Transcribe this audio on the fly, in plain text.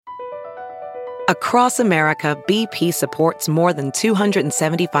Across America, BP supports more than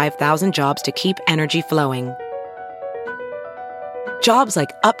 275,000 jobs to keep energy flowing. Jobs like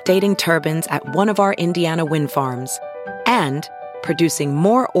updating turbines at one of our Indiana wind farms and producing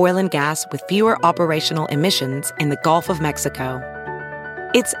more oil and gas with fewer operational emissions in the Gulf of Mexico.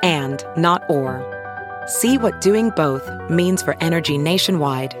 It's and, not or. See what doing both means for energy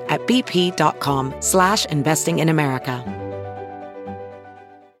nationwide at bp.com/investing in America.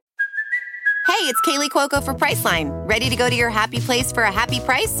 Hey, it's Kaylee Cuoco for Priceline. Ready to go to your happy place for a happy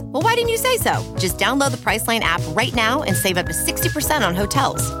price? Well, why didn't you say so? Just download the Priceline app right now and save up to 60% on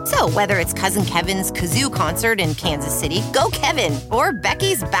hotels. So whether it's Cousin Kevin's Kazoo Concert in Kansas City, go Kevin, or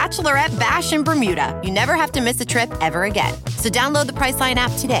Becky's Bachelorette Bash in Bermuda, you never have to miss a trip ever again. So download the Priceline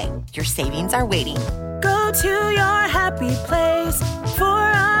app today. Your savings are waiting. Go to your happy place for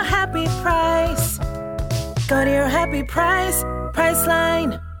a happy price. Go to your happy price,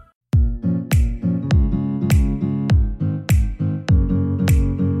 Priceline.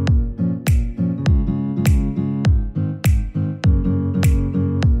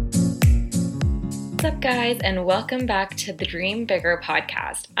 What's up, guys, and welcome back to the Dream Bigger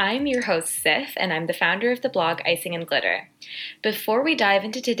podcast. I'm your host, Sif, and I'm the founder of the blog Icing and Glitter. Before we dive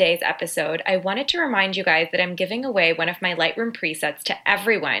into today's episode, I wanted to remind you guys that I'm giving away one of my Lightroom presets to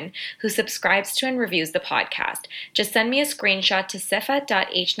everyone who subscribes to and reviews the podcast. Just send me a screenshot to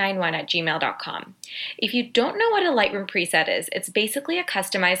sifa.h91@gmail.com. If you don't know what a Lightroom preset is, it's basically a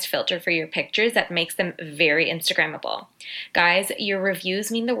customized filter for your pictures that makes them very Instagrammable. Guys, your reviews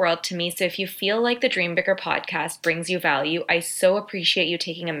mean the world to me, so if you feel like the Dream Bigger podcast brings you value, I so appreciate you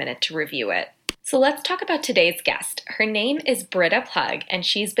taking a minute to review it. So let's talk about today's guest. Her name is Britta Plug, and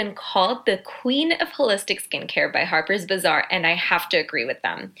she's been called the Queen of Holistic Skincare by Harper's Bazaar, and I have to agree with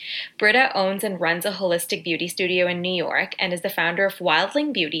them. Britta owns and runs a holistic beauty studio in New York and is the founder of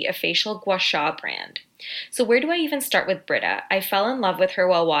Wildling Beauty, a facial gua sha brand. So where do I even start with Britta? I fell in love with her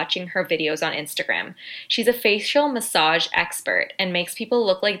while watching her videos on Instagram. She's a facial massage expert and makes people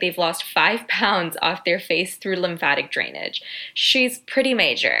look like they've lost 5 pounds off their face through lymphatic drainage. She's pretty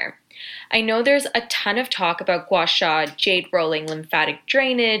major. I know there's a ton of talk about gua sha, jade rolling, lymphatic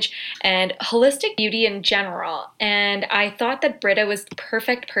drainage, and holistic beauty in general, and I thought that Britta was the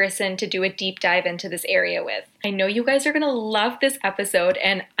perfect person to do a deep dive into this area with. I know you guys are going to love this episode,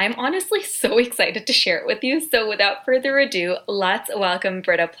 and I'm honestly so excited to share it with you, so without further ado, let's welcome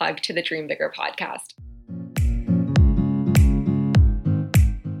Britta Plug to the Dream Bigger podcast.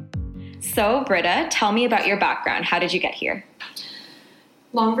 So, Britta, tell me about your background. How did you get here?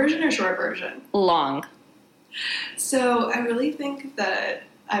 Long version or short version? Long. So I really think that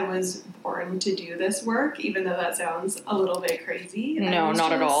I was born to do this work, even though that sounds a little bit crazy. No,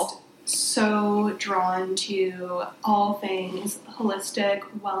 not at all. So drawn to all things holistic,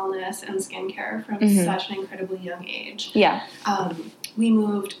 wellness, and skincare from such an incredibly young age. Yeah. I'm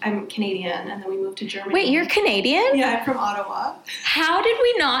Canadian, and then we moved to Germany. Wait, you're Canadian? Yeah, I'm from Ottawa. How did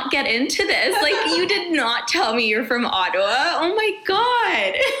we not get into this? Like, you did not tell me you're from Ottawa. Oh my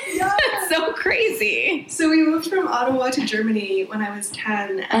God. Yeah. That's so crazy. So we moved from Ottawa to Germany when I was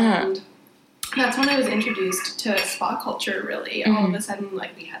 10, and that's when I was introduced to spa culture, really. All of a sudden,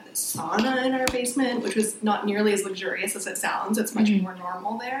 like, we had this sauna in our basement, which was not nearly as luxurious as it sounds. It's much more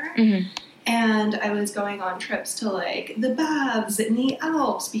normal there. And I was going on trips to, like, the baths in the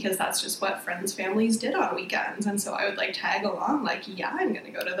Alps, because that's just what friends' families did on weekends. And so I would, like, tag along, like, yeah, I'm going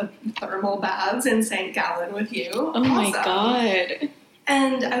to go to the thermal baths in St. Gallen with you. Oh, my God.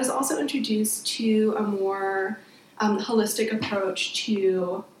 And I was also introduced to a more holistic approach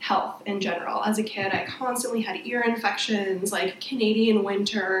to health in general. As a kid, I constantly had ear infections, like Canadian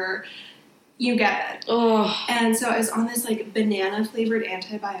winter. You get it. Oh. And so I was on this, like, banana-flavored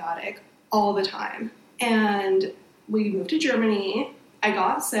antibiotic all the time. And we moved to Germany. I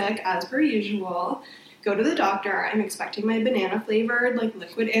got sick, as per usual. Go to the doctor. I'm expecting my banana-flavored, like,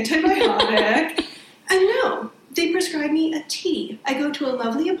 liquid antibiotic. And no, they prescribed me a tea. I go to a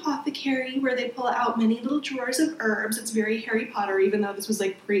lovely apothecary where they pull out many little drawers of herbs. It's very Harry Potter, even though this was,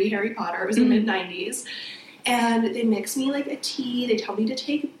 like, pre-Harry Potter. It was the mid-90s. And they mix me, like, a tea. They tell me to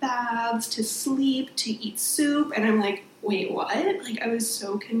take baths, to sleep, to eat soup. And I'm like, wait, what? Like, I was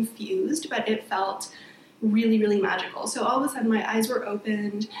so confused, but it felt really, really magical. So all of a sudden, my eyes were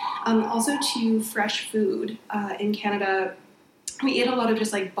opened. Also to fresh food. In Canada, we ate a lot of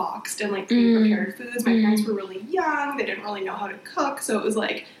just, like, boxed and, like, pre-prepared foods. My parents were really young. They didn't really know how to cook. So it was,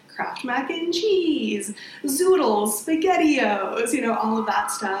 like, Kraft mac and cheese, zoodles, SpaghettiOs, you know, all of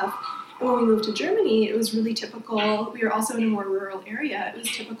that stuff. And when we moved to Germany, it was really typical. We were also in a more rural area. It was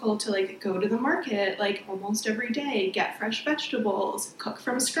typical to, like, go to the market, like, almost every day, get fresh vegetables, cook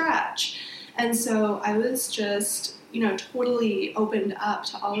from scratch. And so I was just, totally opened up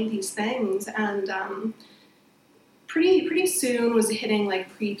to all of these things. And pretty soon was hitting like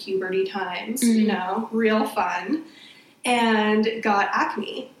pre-puberty times, real fun, and got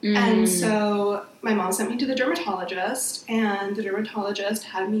acne. And so my mom sent me to the dermatologist, and the dermatologist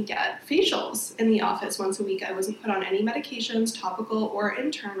had me get facials in the office once a week. I wasn't put on any medications, topical or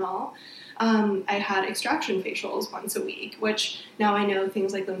internal. I had extraction facials once a week, which now I know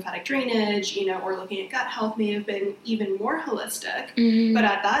things like lymphatic drainage, or looking at gut health may have been even more holistic. But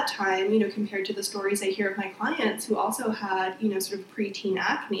at that time, compared to the stories I hear of my clients who also had, sort of preteen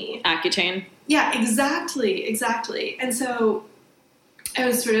acne. Accutane. Yeah, exactly. And so I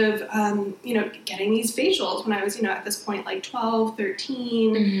was sort of, getting these facials when I was, at this point, like 12,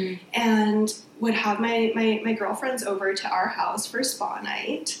 13, and would have my girlfriends over to our house for spa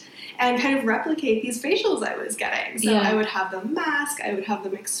night and kind of replicate these facials I was getting. So I would have them mask, I would have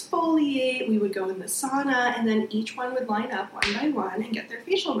them exfoliate, we would go in the sauna, and then each one would line up one by one and get their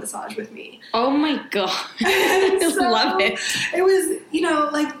facial massage with me. Oh my God. I love it. It was,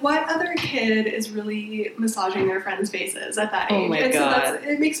 like what other kid is really massaging their friends' faces at that age? Oh my God. So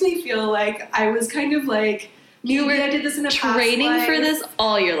it makes me feel like I was kind of like, maybe I did this in a past life. Training for this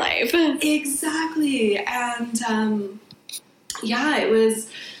all your life. Exactly. And it was...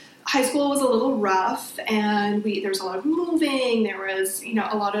 High school was a little rough, and there was a lot of moving. There was,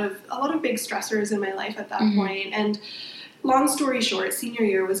 a lot of big stressors in my life at that point. And long story short, senior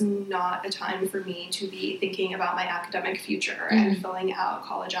year was not a time for me to be thinking about my academic future and filling out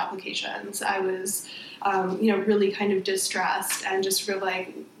college applications. I was, really kind of distressed and just sort of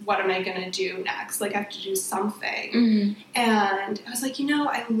like, what am I going to do next? Like, I have to do something. And I was like,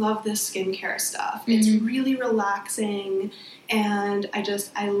 I love this skincare stuff. It's really relaxing, and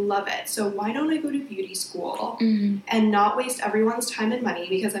I love it. So why don't I go to beauty school and not waste everyone's time and money,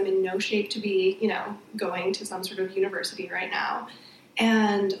 because I'm in no shape to be, going to some sort of university right now.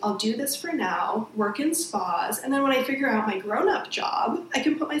 And I'll do this for now, work in spas, and then when I figure out my grown-up job, I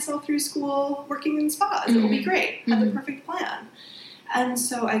can put myself through school working in spas. It will be great. I had the perfect plan. And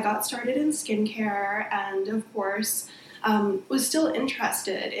so I got started in skincare, and of course, was still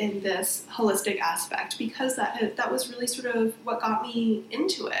interested in this holistic aspect, because that was really sort of what got me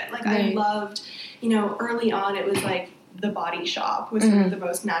into it. Like, I loved, early on it was like the Body Shop was sort of the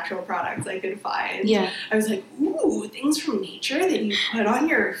most natural products I could find. Yeah. I was like, ooh, things from nature that you put on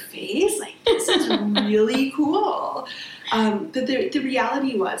your face? Like, this is really cool. But the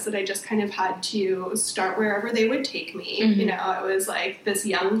reality was that I just kind of had to start wherever they would take me. I was like this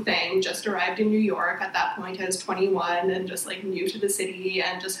young thing, just arrived in New York. At that point, I was 21 and just like new to the city,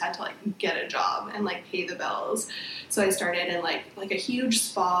 and just had to like get a job and like pay the bills. So I started in like a huge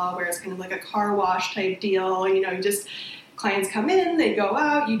spa where it's kind of like a car wash type deal. Just clients come in, they go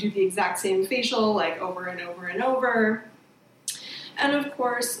out, you do the exact same facial like over and over and over. And of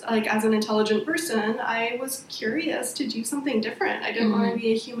course, like as an intelligent person, I was curious to do something different. I didn't want to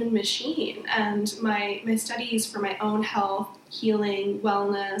be a human machine. And my studies for my own health, healing,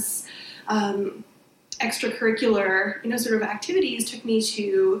 wellness, extracurricular, sort of activities took me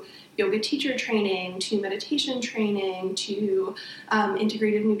to yoga teacher training, to meditation training, to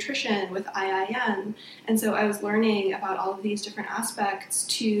integrative nutrition with IIN. And so I was learning about all of these different aspects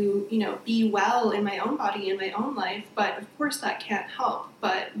to, be well in my own body, in my own life. But of course that can't help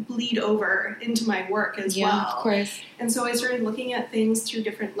but bleed over into my work as well. Yeah, of course. And so I started looking at things through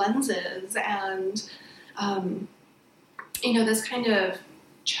different lenses, and, this kind of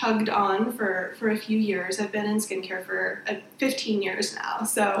chugged on for a few years. I've been in skincare for 15 years now.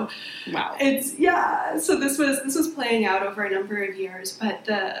 So wow. So this was playing out over a number of years, but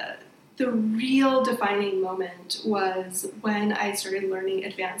the real defining moment was when I started learning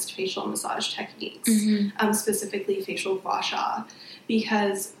advanced facial massage techniques, specifically facial gua sha,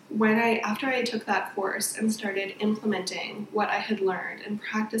 because after I took that course and started implementing what I had learned and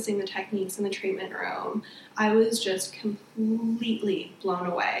practicing the techniques in the treatment room, I was just completely blown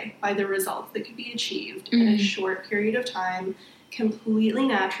away by the results that could be achieved in a short period of time, completely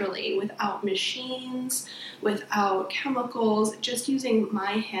naturally, without machines, without chemicals, just using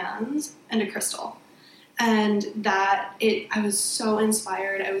my hands and a crystal. And I was so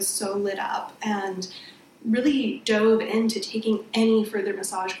inspired, I was so lit up, and really dove into taking any further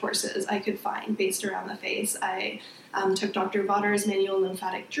massage courses I could find based around the face. I took Dr. Vodder's manual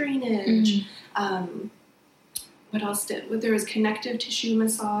lymphatic drainage. What else there was connective tissue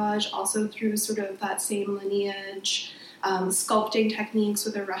massage, also through sort of that same lineage. Sculpting techniques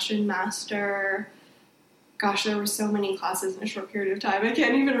with a Russian master. Gosh, there were so many classes in a short period of time. I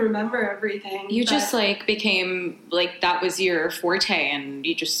can't even remember everything. You just became that was your forte, and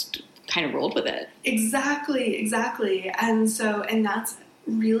you just kind of rolled with it. Exactly. And that's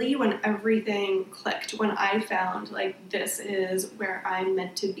really when everything clicked, when I found like this is where I'm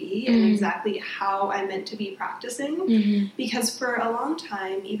meant to be and exactly how I'm meant to be practicing. Because for a long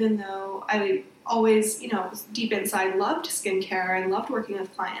time, even though I always, deep inside loved skincare and loved working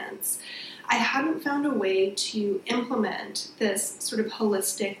with clients, I hadn't found a way to implement this sort of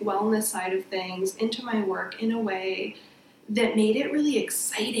holistic wellness side of things into my work in a way that made it really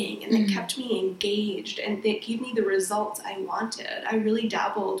exciting and that kept me engaged and that gave me the results I wanted. I really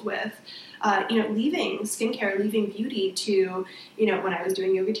dabbled with, leaving skincare, leaving beauty to, when I was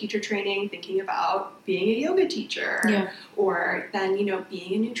doing yoga teacher training, thinking about being a yoga teacher or then, being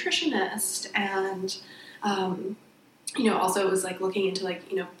a nutritionist and, also it was like looking into like,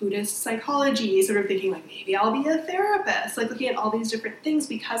 Buddhist psychology, sort of thinking like maybe I'll be a therapist, like looking at all these different things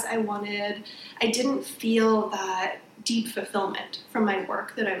because I didn't feel that deep fulfillment from my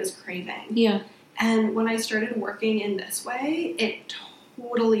work that I was craving. Yeah. And when I started working in this way, it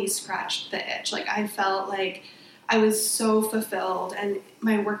totally scratched the itch. Like I felt like I was so fulfilled and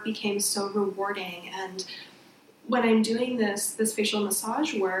my work became so rewarding. And when I'm doing this facial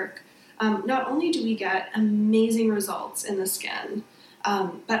massage work, not only do we get amazing results in the skin,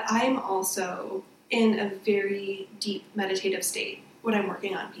 but I'm also in a very deep meditative state when I'm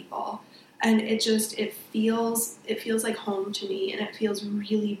working on people. And it feels like home to me, and it feels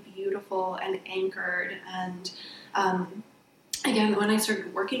really beautiful and anchored. And again, when I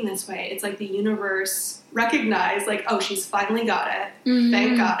started working this way, it's like the universe recognized, like, oh, she's finally got it.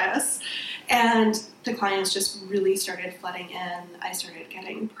 Thank goddess. And the clients just really started flooding in. I started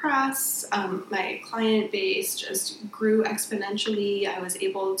getting press. My client base just grew exponentially. I was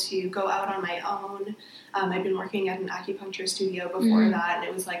able to go out on my own. I'd been working at an acupuncture studio before that, and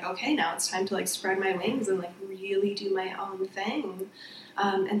it was like, okay, now it's time to like spread my wings and like really do my own thing.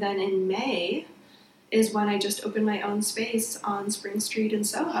 And then in May is when I just opened my own space on Spring Street in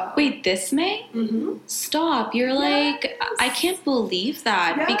Soho. Wait, this May? Stop. You're like, I can't believe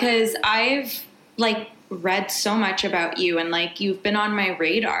that because I've like read so much about you and like you've been on my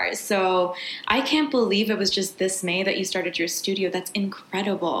radar. So I can't believe it was just this May that you started your studio. That's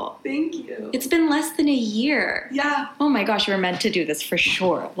incredible. Thank you. It's been less than a year. Yeah. Oh my gosh, you were meant to do this for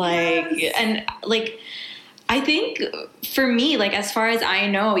sure. Like, and like, I think for me, like, as far as I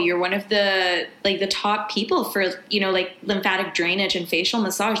know, you're one of the top people for, like lymphatic drainage and facial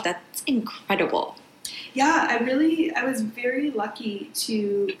massage. That's incredible. Yeah, I was very lucky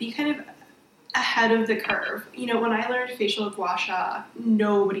to be kind of ahead of the curve. When I learned facial gua sha,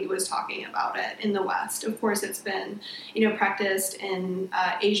 nobody was talking about it in the West. Of course, it's been, practiced in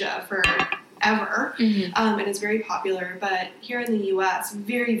Asia forever, and it's very popular. But here in the U.S.,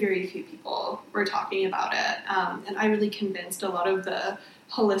 very, very few people were talking about it. And I really convinced a lot of the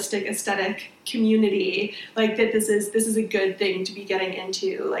holistic aesthetic community like that this is a good thing to be getting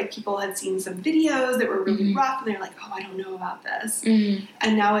into. Like people had seen some videos that were really rough and they're like, oh, I don't know about this. And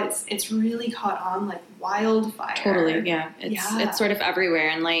now it's really caught on like wildfire. Totally. Yeah. It's sort of everywhere.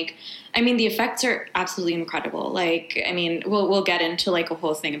 And like, I mean, the effects are absolutely incredible. Like, I mean, we'll get into like a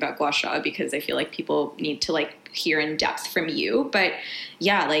whole thing about gua sha because I feel like people need to like hear in depth from you, but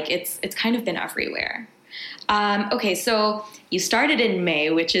yeah, like it's kind of been everywhere. Okay, so you started in May,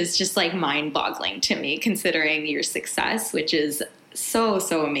 which is just like mind-boggling to me considering your success, which is so,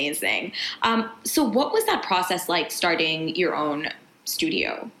 so amazing. So what was that process like starting your own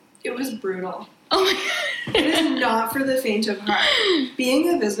studio? It was brutal. Oh my God. It is not for the faint of heart.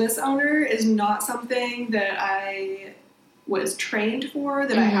 Being a business owner is not something that I was trained for,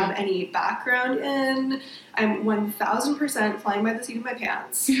 that I have any background in. I'm 1,000% flying by the seat of my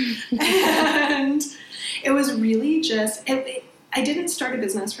pants. And it was really just, I didn't start a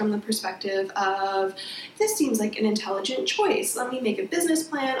business from the perspective of, this seems like an intelligent choice. Let me make a business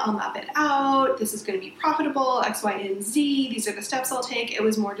plan. I'll map it out. This is going to be profitable, X, Y, and Z. These are the steps I'll take. It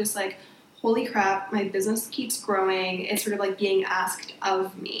was more just like, holy crap, my business keeps growing. It's sort of like being asked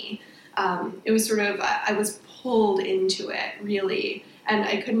of me. It was sort of, I was pulled into it, really. And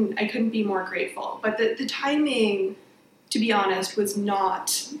I couldn't be more grateful. But the timing, to be honest, was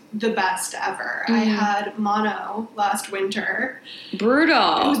not the best ever. I had mono last winter.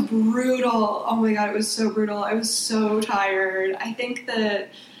 Brutal. It was brutal. Oh my God, it was so brutal. I was so tired. I think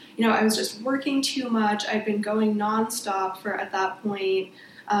that, I was just working too much. I'd been going nonstop for, at that point,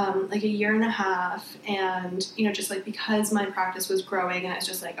 like a year and a half, and, you know, just like because my practice was growing, and I was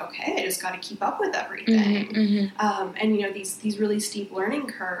just like, okay, I just got to keep up with everything. And, you know, these really steep learning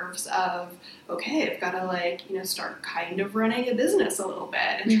curves of, okay, I've got to, like, you know, start kind of running a business a little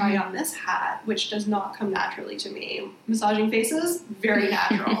bit and try on this hat, which does not come naturally to me. Massaging faces, very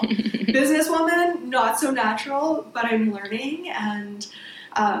natural. Businesswoman, not so natural, but I'm learning. And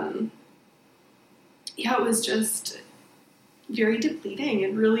yeah, it was just very depleting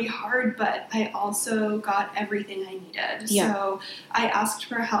and really hard, but I also got everything I needed. Yeah. So I asked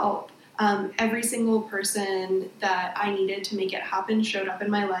for help. Every single person that I needed to make it happen showed up in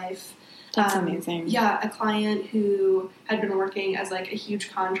my life. That's amazing. Yeah, a client who had been working as like a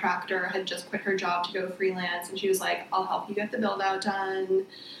huge contractor had just quit her job to go freelance, and she was like, I'll help you get the build out done.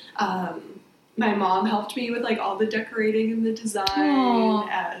 My mom helped me with like all the decorating and the design. Aww.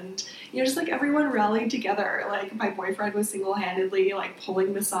 And, you know, just like everyone rallied together. Like my boyfriend was single-handedly like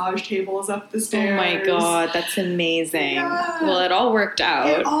pulling massage tables up the stairs. Oh my God, that's amazing. Yeah. Well, it all worked out.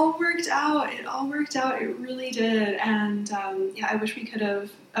 It all worked out. It really did. And yeah, I wish we could have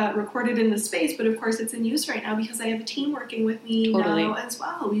recorded in the space, but of course it's in use right now because I have a team working with me now as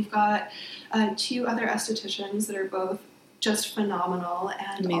well. We've got 2 other estheticians that are both just phenomenal,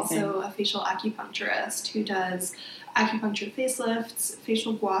 and amazing. Also a facial acupuncturist who does acupuncture facelifts,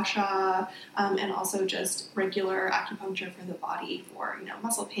 facial gua sha, and also just regular acupuncture for the body for, you know,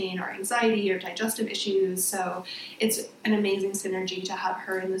 muscle pain or anxiety or digestive issues. So it's an amazing synergy to have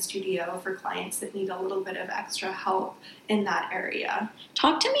her in the studio for clients that need a little bit of extra help in that area.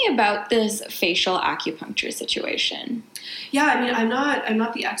 Talk to me about this facial acupuncture situation. Yeah, I mean, I'm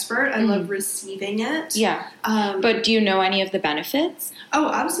not the expert. I love receiving it. Yeah. But do you know any of the benefits? Oh,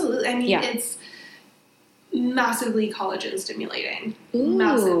 absolutely. I mean, Yeah. it's massively collagen stimulating. Ooh.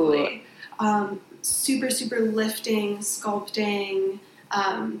 Massively. Super, super lifting, sculpting.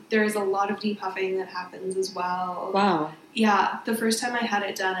 There's a lot of depuffing that happens as well. Wow. Yeah, the first time I had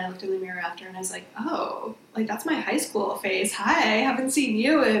it done, I looked in the mirror after and I was like, oh, like that's my high school face. Hi, haven't seen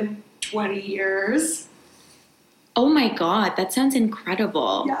you in 20 years. Oh my God, that sounds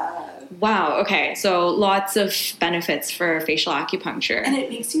incredible. Yeah. Wow, okay, so lots of benefits for facial acupuncture. And it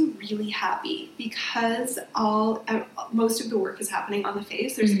makes you really happy because most of the work is happening on the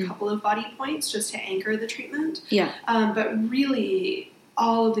face. There's a couple of body points just to anchor the treatment. Yeah. But really,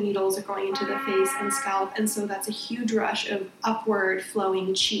 all of the needles are going into the face and scalp, and so that's a huge rush of upward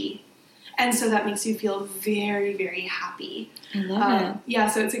flowing chi. And so that makes you feel very, very happy. I love it. Yeah,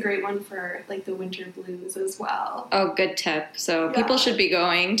 so it's a great one for like the winter blues as well. Oh, good tip. So people should be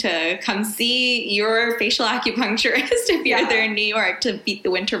going to come see your facial acupuncturist if you're there in New York to beat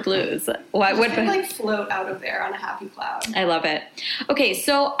the winter blues. What would like float out of there on a happy cloud. I love it. Okay,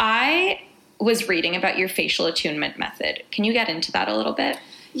 so I was reading about your facial attunement method. Can you get into that a little bit?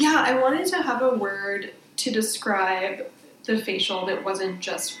 Yeah, I wanted to have a word to describe the facial that wasn't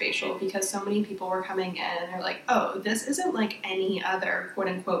just facial, because so many people were coming in and they're like, oh, this isn't like any other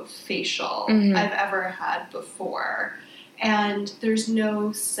quote-unquote facial I've ever had before. And there's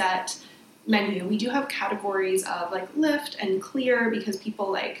no set menu. We do have categories of like lift and clear because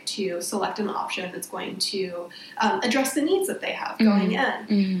people like to select an option that's going to address the needs that they have going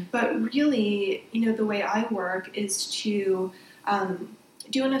in. But really, you know, the way I work is to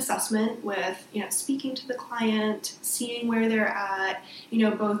do an assessment with, you know, speaking to the client, seeing where they're at, you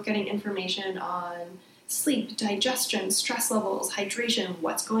know, both getting information on sleep, digestion, stress levels, hydration,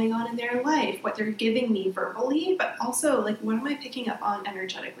 what's going on in their life, what they're giving me verbally, but also like what am I picking up on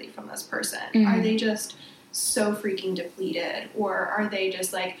energetically from this person? Are they just so freaking depleted, or are they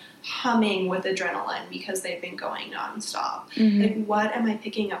just like humming with adrenaline because they've been going nonstop? Like, what am I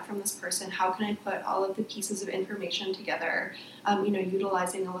picking up from this person? How can I put all of the pieces of information together, you know,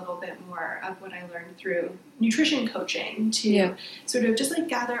 utilizing a little bit more of what I learned through nutrition coaching to sort of just like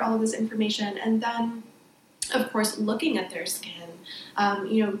gather all of this information, and then of course looking at their skin,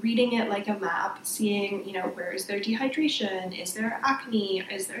 you know, reading it like a map, seeing, you know, where is their dehydration, is there acne,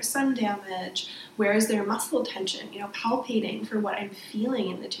 is there sun damage, where is their muscle tension, you know, palpating for what I'm feeling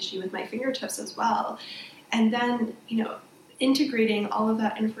in the tissue with my fingertips as well. And then, you know, integrating all of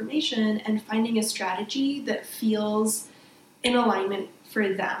that information and finding a strategy that feels in alignment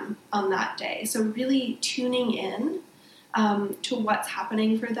for them on that day. So really tuning in to what's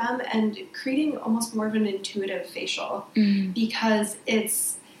happening for them and creating almost more of an intuitive facial, because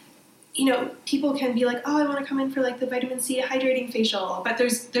it's, you know, people can be like, oh, I want to come in for like the vitamin C hydrating facial, but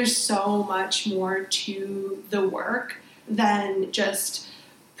there's so much more to the work than just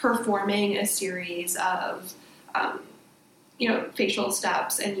performing a series of, facial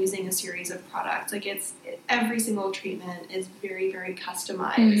steps and using a series of products. Like every single treatment is very, very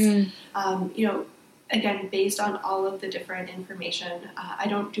customized. Again, based on all of the different information. I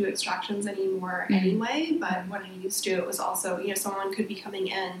don't do extractions anymore anyway, but when I used to, it was also, someone could be coming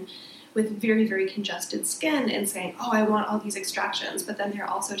in with very, very congested skin and saying, oh, I want all these extractions. But then they're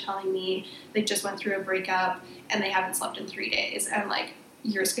also telling me they just went through a breakup and they haven't slept in 3 days. And like,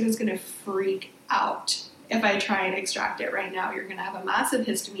 your skin is going to freak out. If I try and extract it right now, you're going to have a massive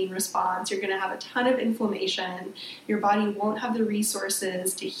histamine response. You're going to have a ton of inflammation. Your body won't have the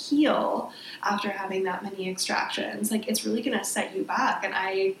resources to heal after having that many extractions. Like, it's really going to set you back. And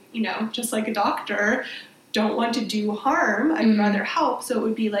I, just like a doctor, don't want to do harm. I'd rather help. So it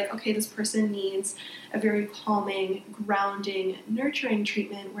would be like, okay, this person needs a very calming, grounding, nurturing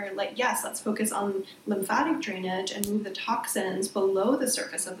treatment where, like, yes, let's focus on lymphatic drainage and move the toxins below the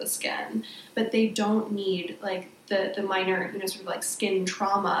surface of the skin. But they don't need, like, the minor, sort of like skin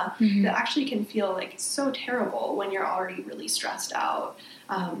trauma that actually can feel like so terrible when you're already really stressed out.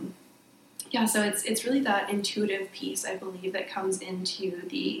 So it's really that intuitive piece, I believe, that comes into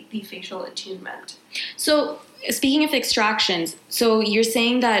the facial attunement. So speaking of extractions, so you're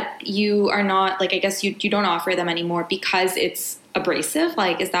saying that you are not, like, I guess you don't offer them anymore because it's abrasive?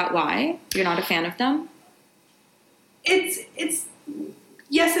 Like, is that why you're not a fan of them? It's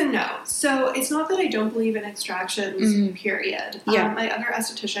yes and no. So it's not that I don't believe in extractions, period. My other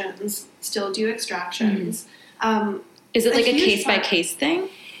estheticians still do extractions. Is it like a case-by-case thing?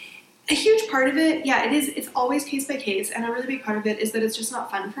 A huge part of it, it is. It's always case by case, and a really big part of it is that it's just not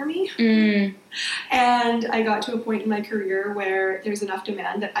fun for me. And I got to a point in my career where there's enough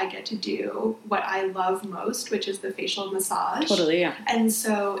demand that I get to do what I love most, which is the facial massage. Totally, yeah. And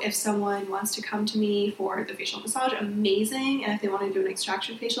so if someone wants to come to me for the facial massage, amazing. And if they want to do an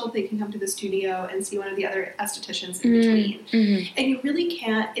extraction facial, they can come to the studio and see one of the other estheticians in between. And you really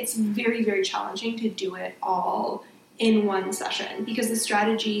can't. It's very, very challenging to do it all in one session, because the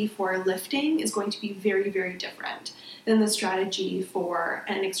strategy for lifting is going to be very, very different than the strategy for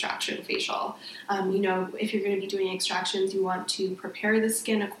an extraction facial. If you're going to be doing extractions, you want to prepare the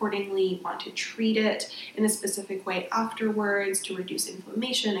skin accordingly, you want to treat it in a specific way afterwards to reduce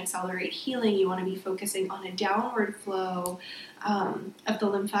inflammation, accelerate healing. You want to be focusing on a downward flow of the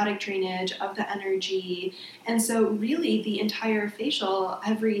lymphatic drainage, of the energy. And so really the entire facial,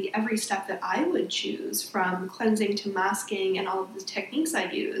 every step that I would choose, from cleansing to masking and all of the techniques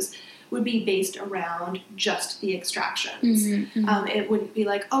I use, would be based around just the extractions. It wouldn't be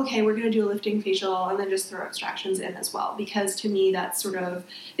like, okay, we're going to do a lifting facial and then just throw extractions in as well, because to me that's sort of,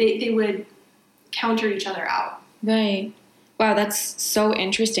 they would counter each other out. Right. Wow, that's so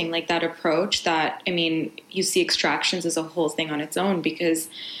interesting, like that approach that, you see extractions as a whole thing on its own, because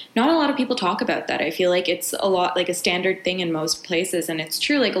not a lot of people talk about that. I feel like it's a lot like a standard thing in most places, and it's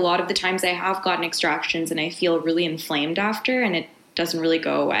true. Like, a lot of the times I have gotten extractions and I feel really inflamed after, and it doesn't really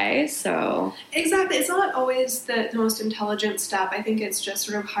go away. So exactly, it's not always the most intelligent step. I think it's just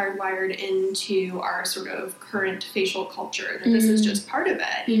sort of hardwired into our sort of current facial culture that this is just part of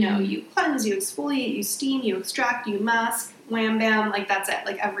it. You cleanse, you exfoliate, you steam, you extract, you mask, wham bam, like that's it.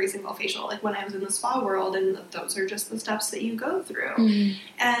 Like every single facial, like when I was in the spa world, and those are just the steps that you go through.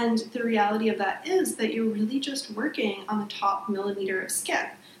 And the reality of that is that you're really just working on the top millimeter of skin.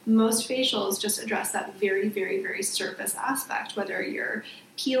 Most facials just address that very, very, very surface aspect, whether you're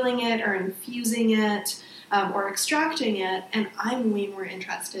peeling it or infusing it or extracting it. And I'm way more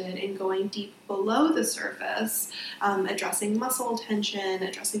interested in going deep below the surface, addressing muscle tension,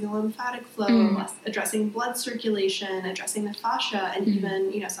 addressing the lymphatic flow, addressing blood circulation, addressing the fascia, and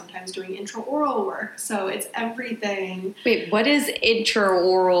even, sometimes doing intraoral work. So it's everything. Wait, what is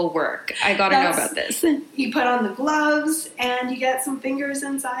intraoral work? I gotta know about this. You put on the gloves and you get some fingers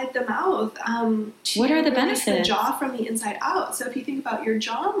inside the mouth. What are the benefits? The jaw from the inside out. So if you think about your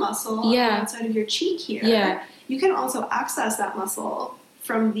jaw muscle on the outside of your cheek here, you can also access that muscle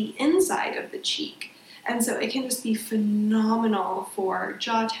from the inside of the cheek. And so it can just be phenomenal for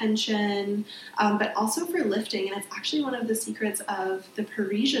jaw tension, but also for lifting. And it's actually one of the secrets of the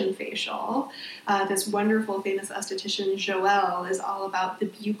Parisian facial. This wonderful, famous esthetician, Joelle, is all about the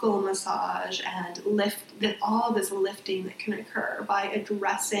buccal massage and all this lifting that can occur by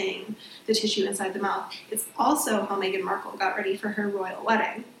addressing the tissue inside the mouth. It's also how Meghan Markle got ready for her royal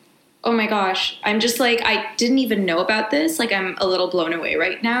wedding. Oh my gosh. I'm just like, I didn't even know about this. Like, I'm a little blown away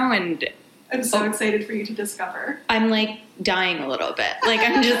right now, and I'm so excited for you to discover. I'm like dying a little bit. Like,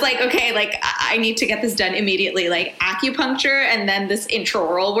 I'm just like, okay, like I need to get this done immediately. Like acupuncture and then this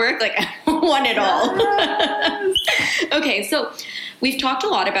intraoral work. Like, I want it all. Okay, so we've talked a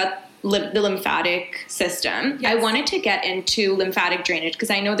lot about the lymphatic system. Yes. I wanted to get into lymphatic drainage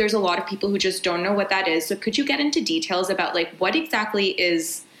because I know there's a lot of people who just don't know what that is. So could you get into details about like what exactly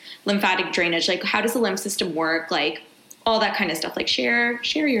is lymphatic drainage? Like how does the lymph system work? Like all that kind of stuff. Like share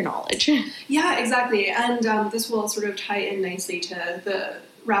your knowledge. Yeah, exactly. And this will sort of tie in nicely to the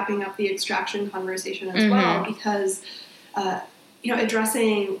wrapping up the extraction conversation as well, because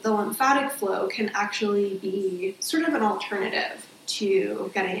addressing the lymphatic flow can actually be sort of an alternative to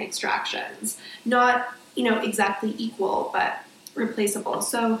getting extractions. Not, exactly equal, but replaceable.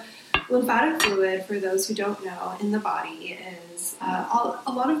 So lymphatic fluid, for those who don't know, in the body is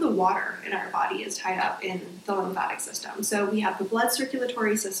a lot of the water in our body is tied up in the lymphatic system. So we have the blood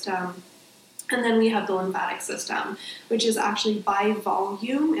circulatory system, and then we have the lymphatic system, which is actually by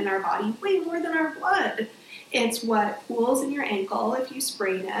volume in our body way more than our blood. It's what pools in your ankle if you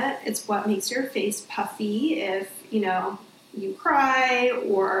sprain it. It's what makes your face puffy if, you cry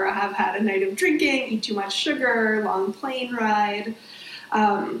or have had a night of drinking, eat too much sugar, long plane ride.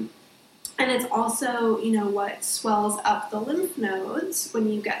 And it's also, what swells up the lymph nodes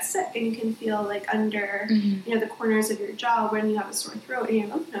when you get sick, and you can feel like under, the corners of your jaw when you have a sore throat and your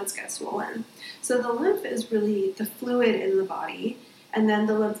lymph nodes get swollen. So the lymph is really the fluid in the body, and then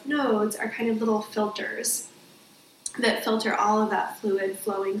the lymph nodes are kind of little filters that filter all of that fluid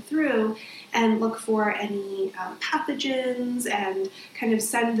flowing through and look for any pathogens and kind of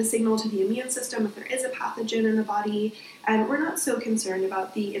send the signal to the immune system if there is a pathogen in the body. And we're not so concerned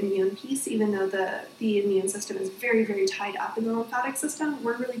about the immune piece, even though the immune system is very, very tied up in the lymphatic system.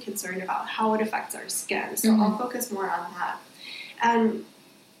 We're really concerned about how it affects our skin. So I'll focus more on that. And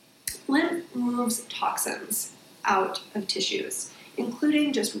lymph moves toxins out of tissues,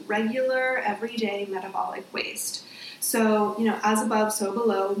 including just regular, everyday metabolic waste. So, as above, so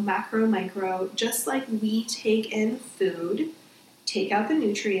below, macro, micro, just like we take in food, take out the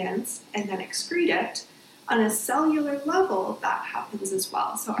nutrients, and then excrete it, on a cellular level, that happens as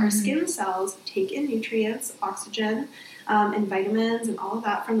well. So our skin cells take in nutrients, oxygen, and vitamins, and all of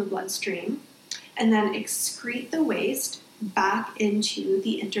that from the bloodstream, and then excrete the waste back into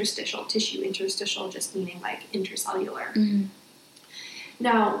the interstitial tissue. Interstitial just meaning like intercellular.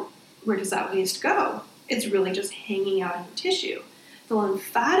 Now, where does that waste go? It's really just hanging out in the tissue. The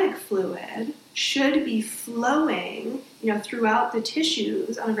lymphatic fluid should be flowing, throughout the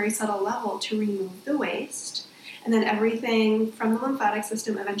tissues on a very subtle level to remove the waste. And then everything from the lymphatic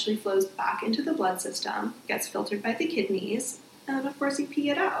system eventually flows back into the blood system, gets filtered by the kidneys, and then of course you pee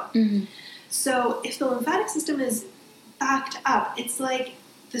it out. So if the lymphatic system is backed up, it's like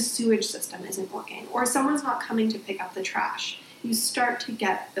the sewage system isn't working, or someone's not coming to pick up the trash. You start to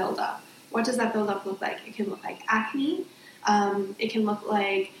get buildup. What does that buildup look like? It can look like acne. It can look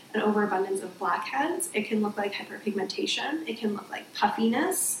like an overabundance of blackheads. It can look like hyperpigmentation. It can look like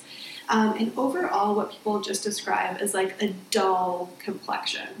puffiness. And overall, what people just describe as like a dull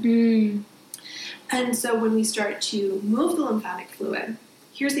complexion. And so when we start to move the lymphatic fluid,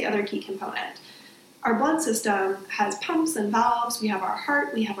 here's the other key component. Our blood system has pumps and valves. We have our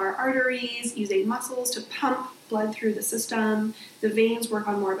heart, we have our arteries using muscles to pump blood through the system. The veins work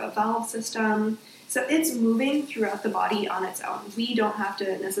on more of a valve system. So it's moving throughout the body on its own. We don't have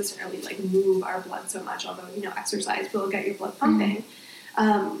to necessarily move our blood so much, although, exercise will get your blood pumping.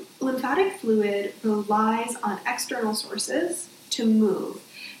 Lymphatic fluid relies on external sources to move.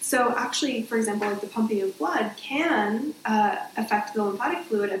 So actually, for example, the pumping of blood can affect the lymphatic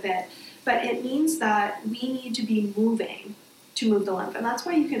fluid a bit, but it means that we need to be moving to move the lymph. And that's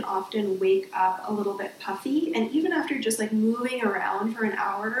why you can often wake up a little bit puffy. And even after just moving around for an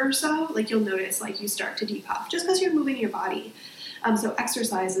hour or so, you'll notice you start to depuff just because you're moving your body. So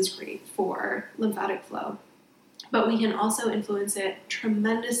exercise is great for lymphatic flow. But we can also influence it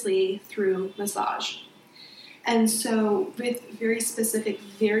tremendously through massage. And so with very specific,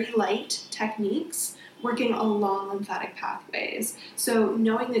 very light techniques, working along lymphatic pathways. So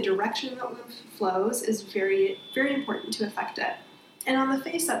knowing the direction that lymph flows is very, very important to affect it. And on the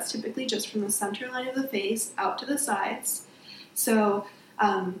face, that's typically just from the center line of the face out to the sides. So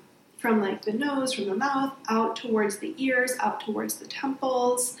from the nose, from the mouth, out towards the ears, out towards the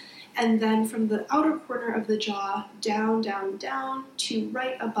temples, and then from the outer corner of the jaw, down, down, down to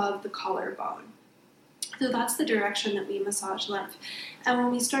right above the collarbone. So that's the direction that we massage lymph. And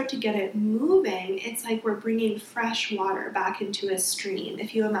when we start to get it moving, it's like we're bringing fresh water back into a stream.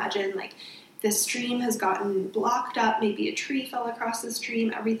 If you imagine the stream has gotten blocked up, maybe a tree fell across the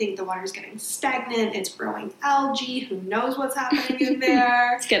stream, the water's getting stagnant, it's growing algae, who knows what's happening in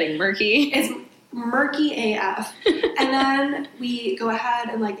there. It's getting murky. murky AF. And then we go ahead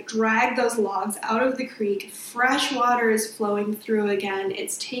and like drag those logs out of the creek. Fresh water is flowing through again.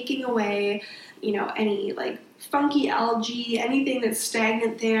 It's taking away, you know, any like funky algae, anything that's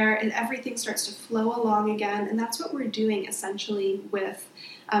stagnant there, and everything starts to flow along again. And that's what we're doing essentially with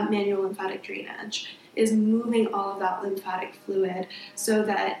manual lymphatic drainage, is moving all of that lymphatic fluid so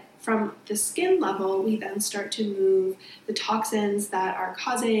that from the skin level, we then start to move the toxins that are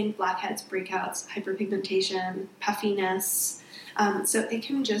causing blackheads, breakouts, hyperpigmentation, puffiness. So it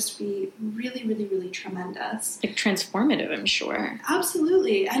can just be really, really, really tremendous. Like transformative, I'm sure.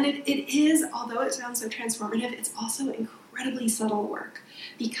 Absolutely. And it is, although it sounds so transformative, it's also incredibly subtle work.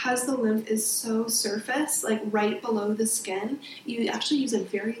 Because the lymph is so surface, like right below the skin, you actually use a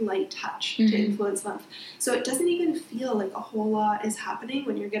very light touch to influence lymph. So it doesn't even feel like a whole lot is happening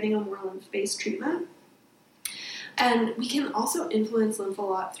when you're getting a more lymph-based treatment. And we can also influence lymph a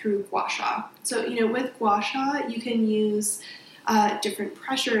lot through gua sha. So, you know, with gua sha, you can use different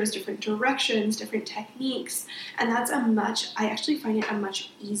pressures, different directions, different techniques, and that's I actually find it a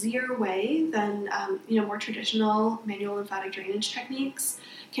much easier way than, more traditional manual lymphatic drainage techniques.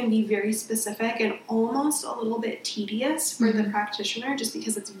 Can be very specific and almost a little bit tedious for the practitioner just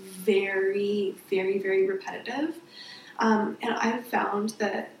because it's very, very, very repetitive. And I've found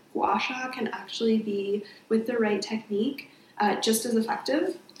that gua sha can actually be, with the right technique, just as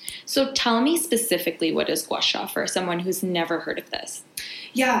effective. So tell me specifically, what is gua sha for someone who's never heard of this?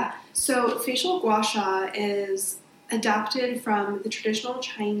 Yeah, so facial gua sha is adapted from the traditional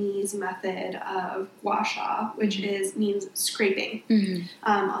Chinese method of gua sha, which means scraping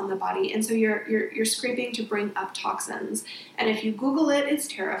on the body. And so you're scraping to bring up toxins. And if you Google it, it's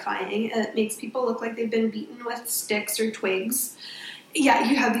terrifying. It makes people look like they've been beaten with sticks or twigs. Yeah,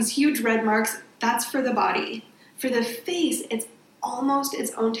 you have these huge red marks. That's for the body. For the face, it's almost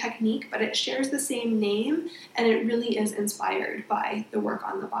its own technique, but it shares the same name, and it really is inspired by the work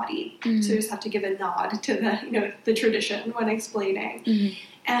on the body. So you just have to give a nod to the tradition when explaining.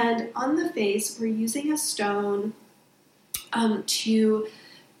 And on the face, we're using a stone to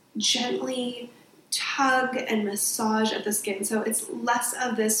gently tug and massage at the skin. So it's less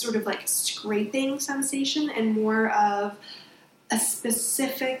of this sort of like scraping sensation and more of a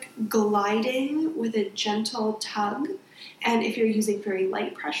specific gliding with a gentle tug. And if you're using very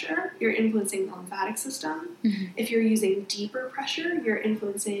light pressure, you're influencing the lymphatic system. If you're using deeper pressure, you're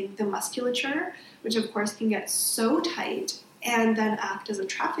influencing the musculature, which of course can get so tight and then act as a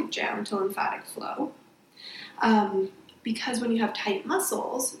traffic jam to lymphatic flow. Because when you have tight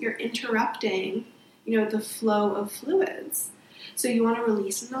muscles, you're interrupting, the flow of fluids. So you want to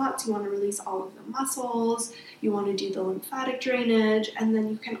release knots, you want to release all of the muscles, you want to do the lymphatic drainage, and then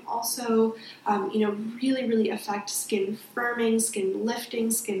you can also, really, really affect skin firming, skin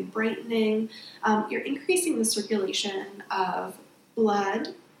lifting, skin brightening. You're increasing the circulation of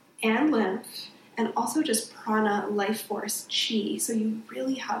blood and lymph, and also just prana, life force, chi. So you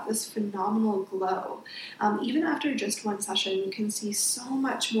really have this phenomenal glow. Even after just one session, you can see so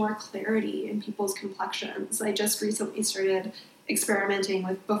much more clarity in people's complexions. I just recently started experimenting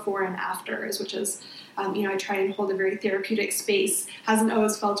with before and afters, which is, I try and hold a very therapeutic space. Hasn't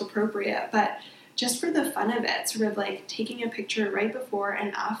always felt appropriate, but just for the fun of it, sort of like taking a picture right before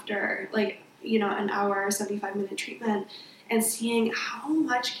and after, like, an hour, 75-minute treatment, and seeing how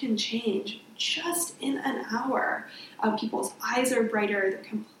much can change just in an hour. People's eyes are brighter, their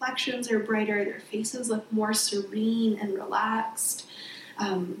complexions are brighter, their faces look more serene and relaxed.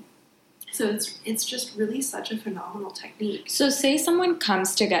 So it's just really such a phenomenal technique. So say someone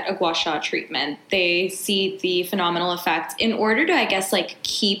comes to get a gua sha treatment, they see the phenomenal effects. In order to, I guess, like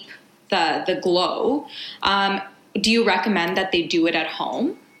keep the glow, do you recommend that they do it at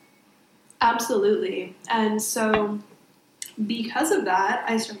home? Absolutely. And so because of that,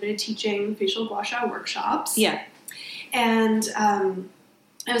 I started teaching facial gua sha workshops. Yeah. And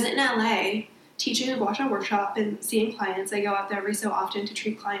I was in LA teaching a gua sha workshop and seeing clients. I go out there every so often to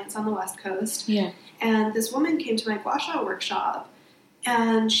treat clients on the West Coast. Yeah. And this woman came to my gua sha workshop,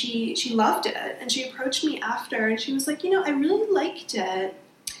 and she loved it. And she approached me after, and she was like, I really liked it.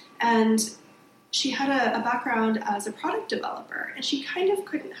 And she had a background as a product developer, and she kind of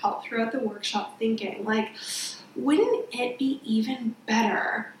couldn't help throughout the workshop thinking, like, wouldn't it be even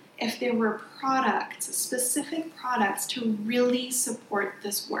better if there were specific products to really support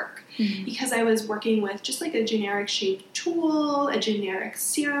this work? Because I was working with just like a generic shaped tool, a generic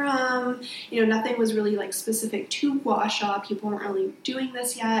serum, nothing was really like specific to gua sha. People weren't really doing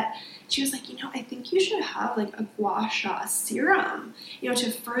this yet. She was like, I think you should have like a gua sha serum,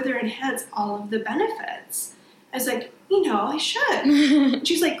 to further enhance all of the benefits. I was like, I should.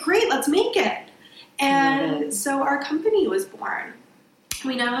 She's like, great, let's make it. And so our company was born.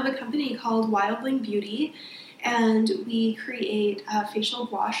 We now have a company called Wildling Beauty, and we create facial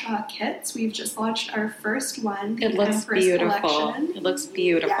gua sha kits. We've just launched our first one. It looks beautiful. Collection. It looks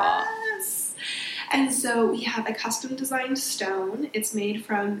beautiful. Yes. And so we have a custom designed stone. It's made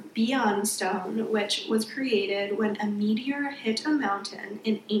from Beyond Stone, which was created when a meteor hit a mountain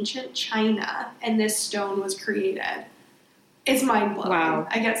in ancient China, and this stone was created. It's mind-blowing. Wow.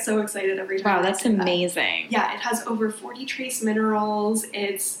 I get so excited every time. Wow, that's amazing. Yeah, it has over 40 trace minerals.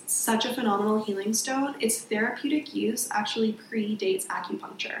 It's such a phenomenal healing stone. Its therapeutic use actually predates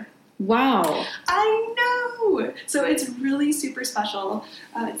acupuncture. Wow. I know! So it's really super special.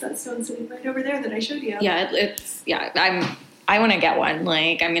 It's that stone sitting right over there that I showed you. Yeah, I want to get one.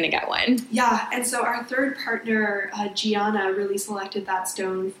 Like, I'm going to get one. Yeah, and so our third partner, Gianna, really selected that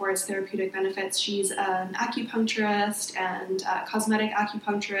stone for its therapeutic benefits. She's an acupuncturist and cosmetic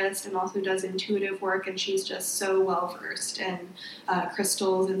acupuncturist, and also does intuitive work, and she's just so well-versed in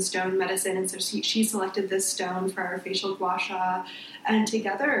crystals and stone medicine, and so she selected this stone for our facial gua sha, and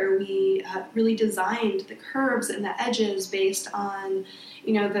together we really designed the curves and the edges based on,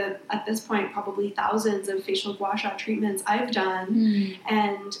 at this point, probably thousands of facial gua sha treatments I've done,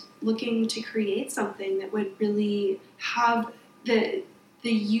 and looking to create something that would really have the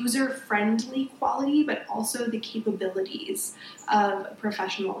user-friendly quality, but also the capabilities of a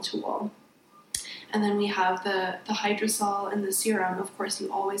professional tool. And then we have the hydrosol and the serum. Of course,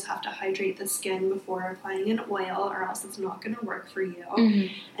 you always have to hydrate the skin before applying an oil, or else it's not going to work for you.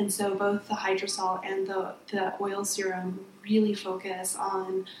 Mm-hmm. And so both the hydrosol and the oil serum really focus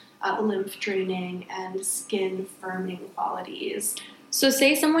on lymph draining and skin firming qualities. So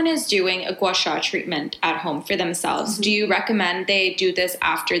say someone is doing a gua sha treatment at home for themselves. Mm-hmm. Do you recommend they do this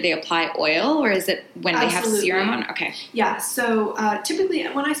after they apply oil, or is it when they have serum on? Okay. Yeah, so typically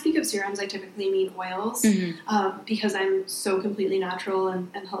when I speak of serums, I typically mean oils, because I'm so completely natural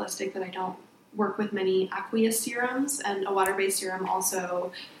and holistic that I don't work with many aqueous serums, and a water-based serum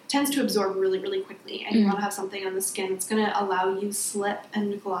also tends to absorb really, really quickly, and you want to have something on the skin that's going to allow you slip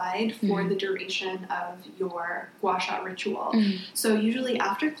and glide for the duration of your gua sha ritual. So usually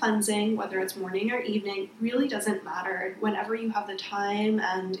after cleansing, whether it's morning or evening, really doesn't matter, whenever you have the time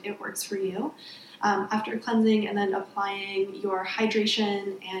and it works for you. After cleansing and then applying your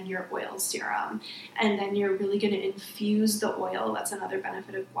hydration and your oil serum. And then you're really going to infuse the oil. That's another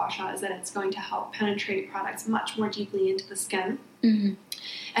benefit of gua sha, is that it's going to help penetrate products much more deeply into the skin. Mm-hmm.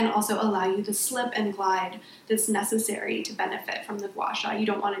 And also allow you the slip and glide that's necessary to benefit from the gua sha. You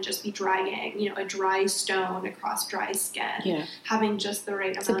don't want to just be dragging, a dry stone across dry skin. Yeah. Having just the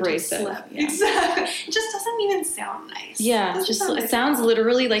right amount of slip. Yeah. Exactly. It just doesn't even sound nice. Yeah. It sounds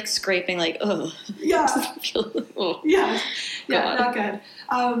literally like scraping, like, ugh. Yeah. Yeah, not good.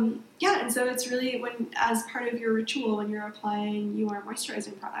 And so it's really as part of your ritual, when you're applying your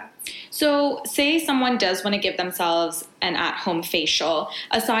moisturizing products. So say someone does want to give themselves an at-home facial,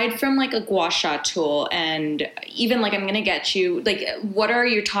 aside from like a gua sha tool, and even like I'm going to get you, like, what are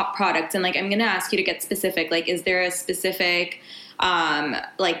your top products? And like, I'm going to ask you to get specific. Like, is there a specific,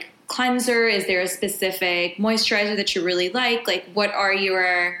 like, cleanser? Is there a specific moisturizer that you really like? Like, what are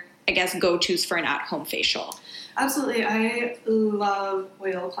your, I guess, go-tos for an at-home facial? Absolutely. I love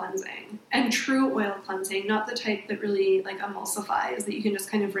oil cleansing, and true oil cleansing, not the type that really like emulsifies, that you can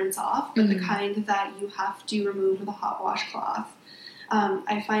just kind of rinse off, but the kind that you have to remove with a hot washcloth.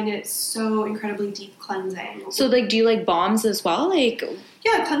 I find it so incredibly deep cleansing. So, like, do you like balms as well? Like,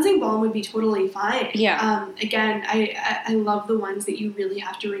 yeah, cleansing balm would be totally fine. Yeah. Again, I love the ones that you really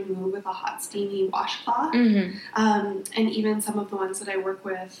have to remove with a hot, steamy washcloth. Mm-hmm. And even some of the ones that I work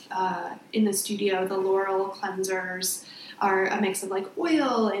with in the studio, the Laurel cleansers, are a mix of like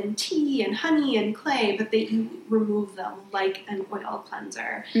oil and tea and honey and clay, but that you remove them like an oil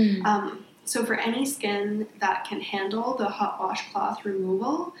cleanser. Mm-hmm. So for any skin that can handle the hot washcloth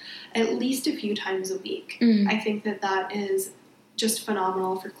removal, at least a few times a week, I think that is just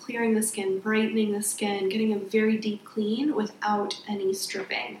phenomenal for clearing the skin, brightening the skin, getting a very deep clean without any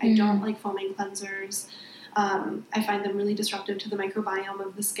stripping. I don't like foaming cleansers. I find them really disruptive to the microbiome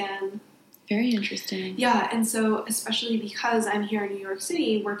of the skin. Very interesting. Yeah, and so especially because I'm here in New York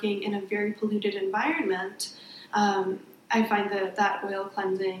City working in a very polluted environment, I find that oil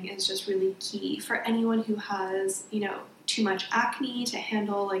cleansing is just really key for anyone who has, too much acne to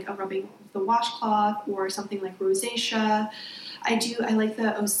handle like a rubbing of the washcloth or something like rosacea. I like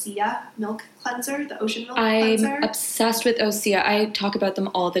the Osea milk cleanser, the ocean milk cleanser. I'm obsessed with Osea. I talk about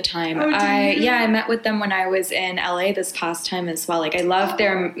them all the time. Oh, do you? Yeah, I met with them when I was in LA this past time as well. Like, I love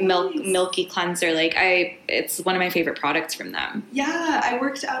their milky cleanser. Like, it's one of my favorite products from them. Yeah, I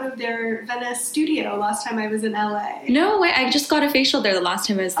worked out of their Venice studio last time I was in LA. No way. I just got a facial there the last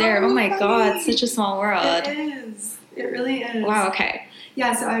time I was there. Oh my God, such a small world. It is. It really is. Wow, okay.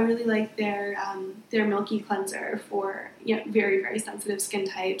 Yeah, so I really like their milky cleanser for very, very sensitive skin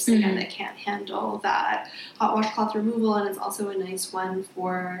types again that can't handle that hot washcloth removal, and it's also a nice one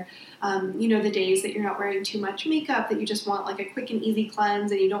for the days that you're not wearing too much makeup, that you just want like a quick and easy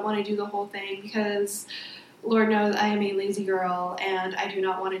cleanse and you don't want to do the whole thing, because Lord knows I am a lazy girl and I do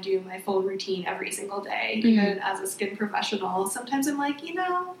not want to do my full routine every single day. Even as a skin professional, sometimes I'm like,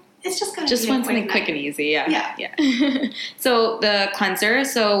 it's just going to be want something quick and easy. Yeah. So the cleanser.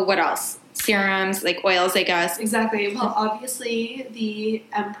 So what else? Serums, like oils, I guess. Exactly. Well, obviously the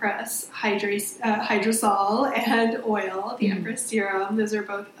Empress hydrosol and oil, the Empress serum, those are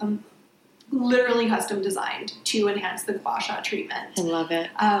both literally custom designed to enhance the gua sha treatment. I love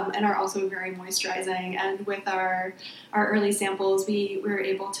it. And are also very moisturizing. And with our early samples, we were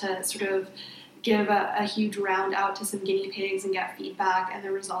able to sort of give a huge round out to some guinea pigs and get feedback, and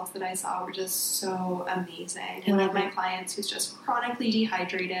the results that I saw were just so amazing. One of my clients who's just chronically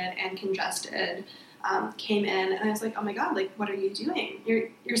dehydrated and congested came in, and I was like, oh my God, like, what are you doing?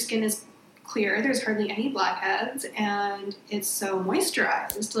 Your skin is clear, there's hardly any blackheads, and it's so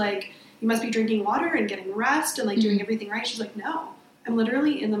moisturized. Like, you must be drinking water and getting rest and like doing everything right. She's like, no, I'm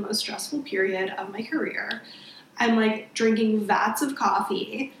literally in the most stressful period of my career. I'm like drinking vats of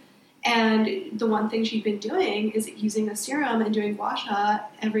coffee. And the one thing she'd been doing is using the serum and doing gua sha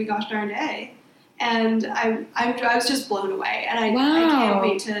every gosh darn day. And I was just blown away. And I can't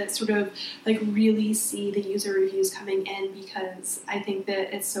wait to sort of like really see the user reviews coming in, because I think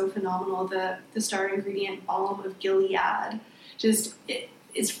that it's so phenomenal. The star ingredient Balm of Gilead it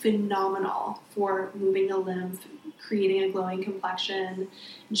is phenomenal for moving the lymph, creating a glowing complexion.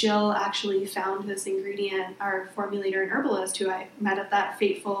 Jill actually found this ingredient, our formulator and herbalist, who I met at that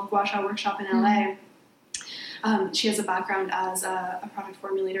fateful gua sha workshop in LA. She has a background as a product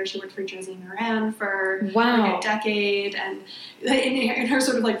formulator. She worked for Josie Moran for like a decade, and in her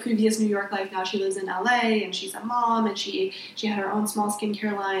sort of like previous New York life, now she lives in LA, and she's a mom, and she had her own small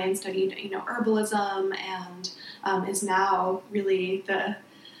skincare line, studied herbalism, and is now really the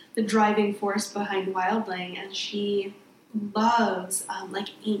driving force behind Wildling. And she loves like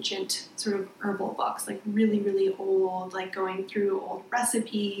ancient sort of herbal books, like really, really old, like going through old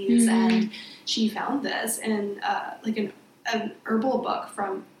recipes. And she found this in like an herbal book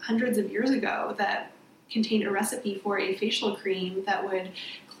from hundreds of years ago that contained a recipe for a facial cream that would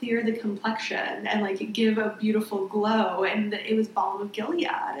clear the complexion and like give a beautiful glow, and it was Balm of Gilead.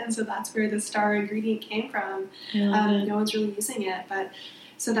 And so that's where the star ingredient came from. No one's really using it, but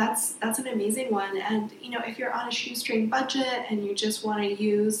so that's an amazing one. And, if you're on a shoestring budget and you just want to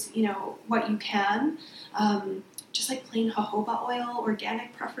use, what you can, just like plain jojoba oil,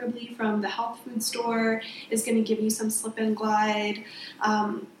 organic preferably from the health food store, is going to give you some slip and glide.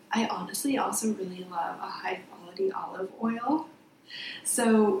 I honestly also really love a high quality olive oil.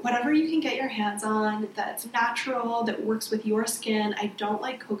 So whatever you can get your hands on that's natural, that works with your skin. I don't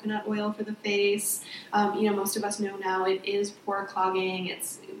like coconut oil for the face. Most of us know now it is pore clogging.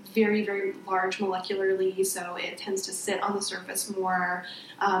 It's very, very large molecularly, so it tends to sit on the surface more.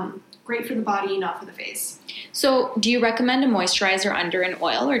 Great for the body, not for the face. So do you recommend a moisturizer under an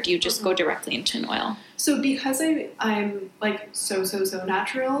oil, or do you just go directly into an oil? So because I'm like so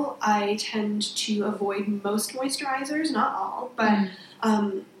natural, I tend to avoid most moisturizers, not all, but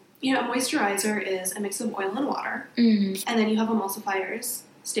a moisturizer is a mix of oil and water, and then you have emulsifiers,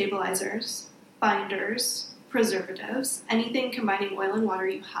 stabilizers, binders, preservatives. Anything combining oil and water,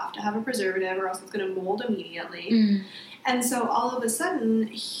 you have to have a preservative, or else it's going to mold immediately. And so all of a sudden,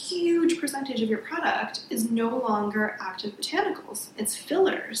 a huge percentage of your product is no longer active botanicals. It's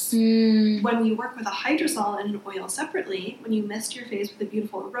fillers. When we work with a hydrosol and an oil separately, when you mist your face with a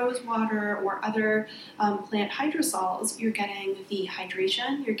beautiful rose water or other plant hydrosols, you're getting the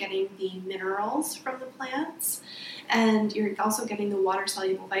hydration, you're getting the minerals from the plants, and you're also getting the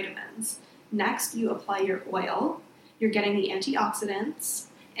water-soluble vitamins. Next, you apply your oil, you're getting the antioxidants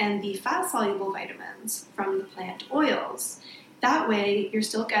and the fat-soluble vitamins from the plant oils. That way, you're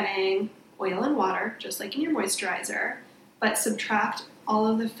still getting oil and water, just like in your moisturizer, but subtract all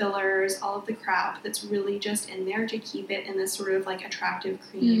of the fillers, all of the crap that's really just in there to keep it in this sort of like attractive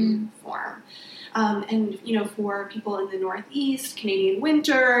cream form. And, for people in the Northeast, Canadian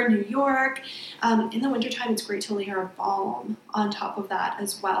winter, New York, in the wintertime, it's great to layer a balm on top of that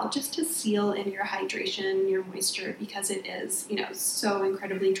as well, just to seal in your hydration, your moisture, because it is, so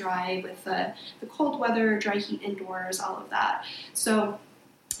incredibly dry with the cold weather, dry heat indoors, all of that. So,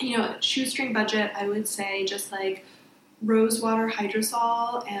 shoestring budget, I would say just like rose water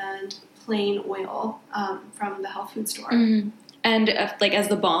hydrosol and plain oil from the health food store. Mm-hmm. And as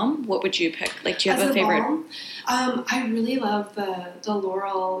the balm, what would you pick? Like, do you have a favorite? Balm, I really love the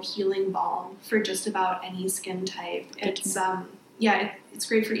Laurel Healing Balm for just about any skin type. It's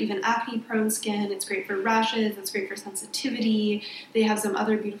great for even acne-prone skin. It's great for rashes. It's great for sensitivity. They have some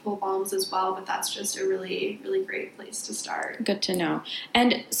other beautiful balms as well, but that's just a really, really great place to start. Good to know.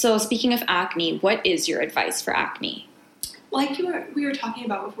 And so, speaking of acne, what is your advice for acne? Like we were talking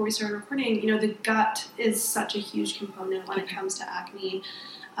about before we started recording, the gut is such a huge component when it comes to acne.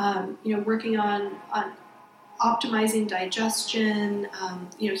 Working on optimizing digestion,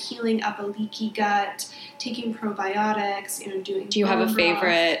 healing up a leaky gut, taking probiotics, doing. Do you have a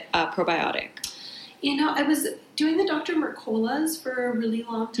favorite probiotic? I was doing the Dr. Mercola's for a really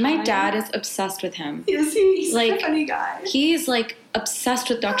long time. My dad is obsessed with him. Is he? He's a funny guy. He's obsessed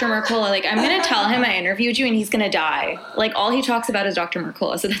with Dr. Mercola. I'm going to tell him I interviewed you and he's going to die. All he talks about is Dr.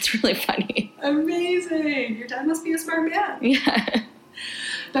 Mercola, so that's really funny. Amazing. Your dad must be a smart man. Yeah.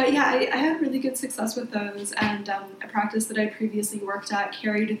 But yeah, I had really good success with those, and a practice that I previously worked at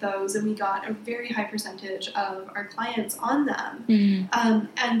carried those, and we got a very high percentage of our clients on them. Mm-hmm.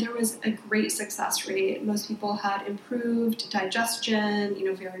 And there was a great success rate. Most people had improved digestion,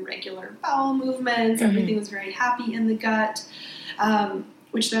 very regular bowel movements. Mm-hmm. Everything was very happy in the gut,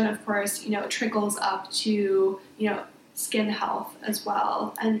 which then, of course, trickles up to, skin health as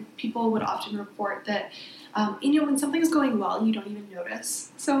well. And people would often report that when something's going well, you don't even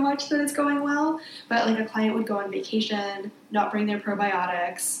notice so much that it's going well. But a client would go on vacation, not bring their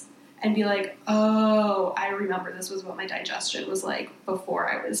probiotics, and be like, oh, I remember this was what my digestion was like before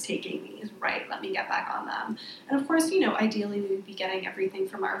I was taking these. Right, let me get back on them. And of course, ideally we would be getting everything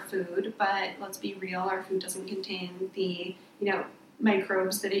from our food, but let's be real, our food doesn't contain the,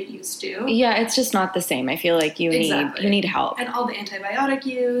 microbes that it used to. Yeah, it's just not the same. I feel like you need help. And all the antibiotic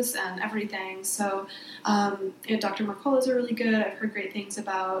use and everything. So Dr. Mercola's are really good. I've heard great things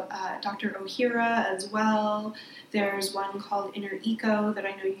about Dr. Ohira as well. There's one called Inner Eco that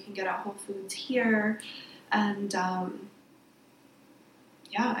I know you can get at Whole Foods here. And I'm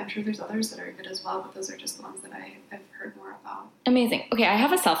sure there's others that are good as well, but those are just the ones that I've heard more about. Amazing. Okay, I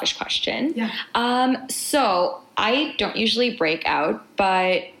have a selfish question. Yeah. So I don't usually break out,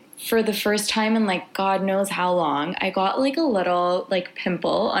 but for the first time in God knows how long, I got a little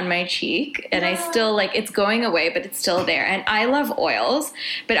pimple on my cheek, and I still it's going away, but it's still there. And I love oils,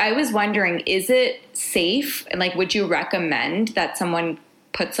 but I was wondering, is it safe? And would you recommend that someone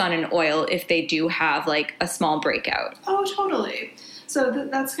puts on an oil if they do have a small breakout? Oh, totally. So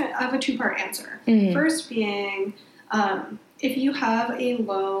that's I have a two-part answer. Mm-hmm. First being, if you have a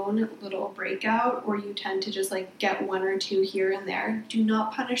lone little breakout, or you tend to just get one or two here and there, do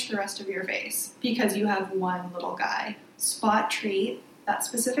not punish the rest of your face because you have one little guy. Spot treat that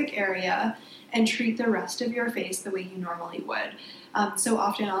specific area and treat the rest of your face the way you normally would. So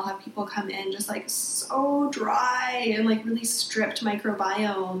often I'll have people come in just so dry and really stripped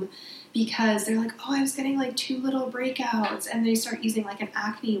microbiome, because they're like, oh, I was getting two little breakouts, and they start using an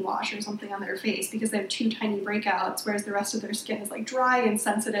acne wash or something on their face because they have two tiny breakouts, whereas the rest of their skin is dry and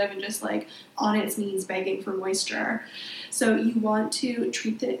sensitive and just on its knees begging for moisture. So you want to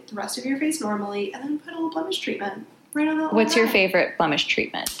treat the rest of your face normally, and then put a little blemish treatment right on that. What's your favorite blemish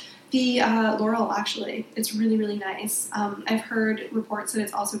treatment? The Laurel, actually. It's really, really nice. I've heard reports that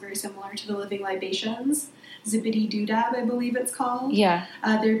it's also very similar to the Living Libations. Zippity Doodab, I believe it's called. Yeah.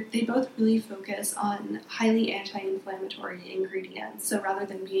 They both really focus on highly anti-inflammatory ingredients. So rather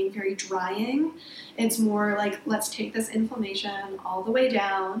than being very drying, it's more let's take this inflammation all the way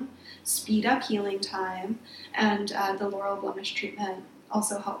down, speed up healing time, and the Laurel blemish treatment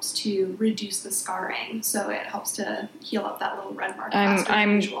also helps to reduce the scarring. So it helps to heal up that little red mark.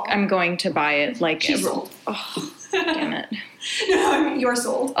 I'm going to buy it. She's sold. Oh, damn it. No, you're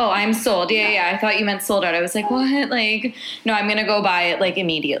sold. Oh, I'm sold. Yeah. I thought you meant sold out. I was like, what? No, I'm going to go buy it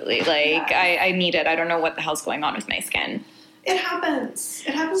immediately. I need it. I don't know what the hell's going on with my skin. It happens.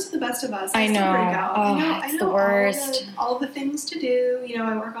 It happens to the best of us. I know. I know the worst. All the things to do.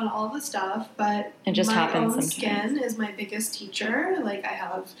 I work on all the stuff, but it just happens own sometimes. Skin is my biggest teacher. I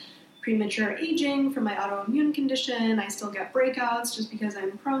have premature aging from my autoimmune condition. I still get breakouts just because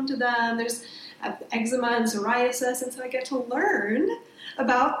I'm prone to them. There's eczema and psoriasis, and so I get to learn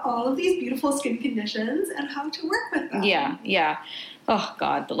about all of these beautiful skin conditions and how to work with them. Yeah. Oh,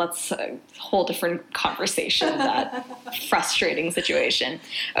 God, but that's a whole different conversation, that frustrating situation.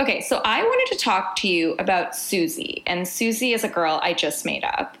 Okay, so I wanted to talk to you about Susie. And Susie is a girl I just made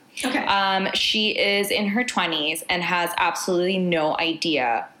up. Okay. She is in her 20s and has absolutely no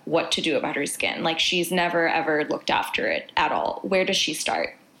idea what to do about her skin. Like, she's never, ever looked after it at all. Where does she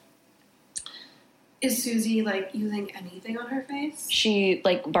start? Is Susie, like, using anything on her face? She,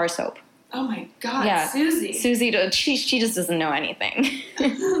 like, bar soap. Oh, my God, Yeah. Susie. Susie, she just doesn't know anything.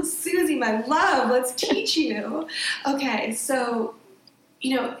 Susie, my love, let's teach you. Okay, so,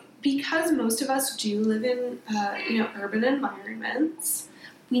 because most of us do live in, urban environments,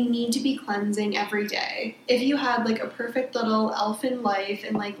 we need to be cleansing every day. If you had, like, a perfect little elfin life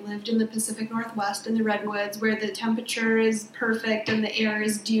and, like, lived in the Pacific Northwest in the redwoods where the temperature is perfect and the air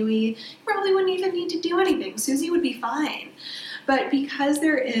is dewy, you probably wouldn't even need to do anything. Susie would be fine. But because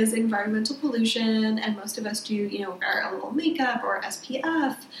there is environmental pollution and most of us do, wear a little makeup or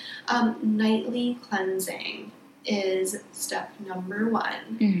SPF, nightly cleansing is step number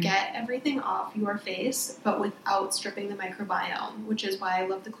one. Mm-hmm. Get everything off your face, but without stripping the microbiome, which is why I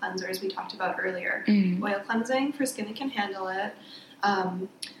love the cleansers we talked about earlier. Mm-hmm. Oil cleansing for skin that can handle it.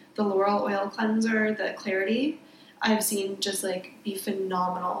 The Laurel Oil Cleanser, the Clarity, I've seen just, like, be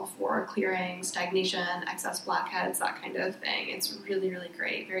phenomenal for clearing stagnation, excess blackheads, that kind of thing. It's really, really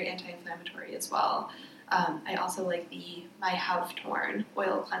great. Very anti-inflammatory as well. I also like my Havtorn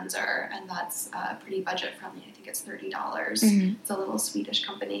oil cleanser, and that's pretty budget friendly. I think it's $30. Mm-hmm. It's a little Swedish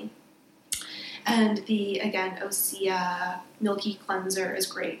company. And again, Osea Milky Cleanser is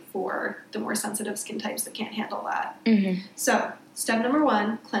great for the more sensitive skin types that can't handle that. Mm-hmm. So, step number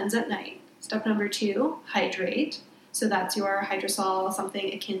one, cleanse at night. Step number two, hydrate. So that's your hydrosol,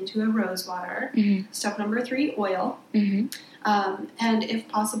 something akin to a rose water. Mm-hmm. Step number three, oil. Mm-hmm. And if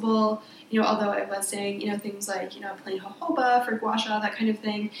possible, although I was saying, things like, plain jojoba for gua sha, that kind of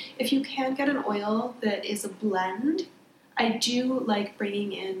thing, if you can get an oil that is a blend, I do like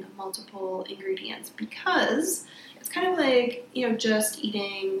bringing in multiple ingredients because it's kind of like, just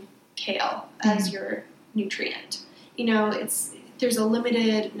eating kale as your nutrient. There's a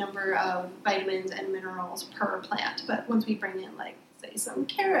limited number of vitamins and minerals per plant, but once we bring in, like, say, some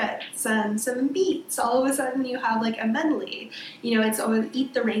carrots and some beets, all of a sudden you have, like, a medley. It's always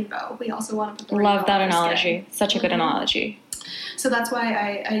eat the rainbow. We also want to put the rainbow Love that on our analogy. skin. Such a good analogy. So that's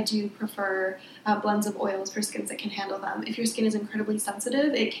why I do prefer blends of oils for skins that can handle them. If your skin is incredibly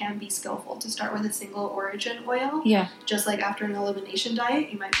sensitive, it can be skillful to start with a single origin oil. Yeah. Just like after an elimination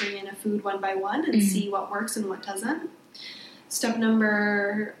diet, you might bring in a food one by one and see what works and what doesn't. Step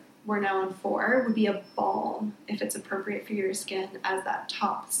number, we're now on 4, would be a balm, if it's appropriate for your skin, as that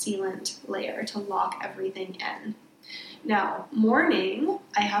top sealant layer to lock everything in. Now, morning,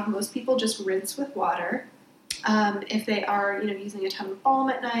 I have most people just rinse with water. If they are, using a ton of balm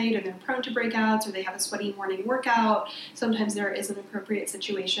at night, or they're prone to breakouts, or they have a sweaty morning workout, sometimes there is an appropriate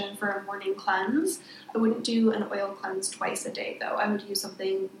situation for a morning cleanse. I wouldn't do an oil cleanse twice a day, though. I would use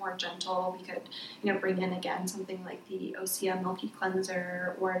something more gentle. We could, bring in, again, something like the Osea Milky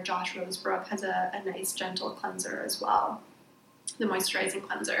Cleanser, or Josh Rosebrook has a nice gentle cleanser as well, the moisturizing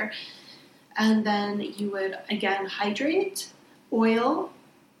cleanser. And then you would, again, hydrate, oil,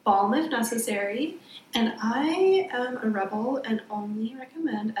 balm if necessary, and I am a rebel and only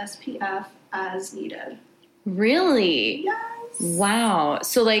recommend SPF as needed. Really? Yes. Wow.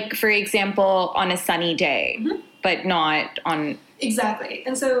 So, like, for example, on a sunny day, but not on... Exactly.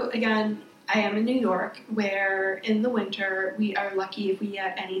 And so, again, I am in New York, where in the winter we are lucky if we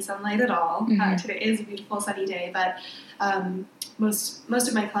get any sunlight at all. Today is a beautiful sunny day, but most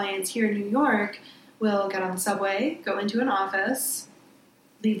of my clients here in New York will get on the subway, go into an office,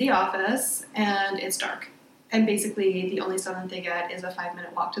 leave the office, and it's dark. And basically, the only sun that they get is a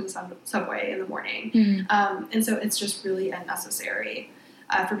 5-minute walk to the subway in the morning. And so it's just really unnecessary.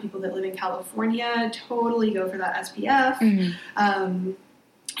 For people that live in California, totally go for that SPF. And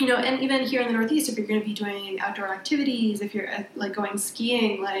even here in the Northeast, if you're going to be doing outdoor activities, if you're like going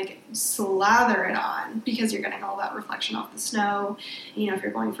skiing, like slather it on because you're getting all that reflection off the snow. If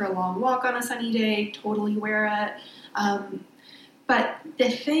you're going for a long walk on a sunny day, totally wear it. But the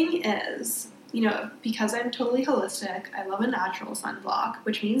thing is, because I'm totally holistic, I love a natural sunblock,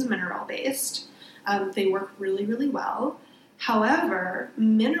 which means mineral-based. They work really, really well. However,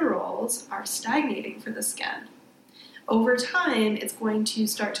 minerals are stagnating for the skin. over time, it's going to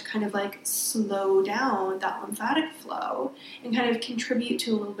start to kind of like slow down that lymphatic flow and kind of contribute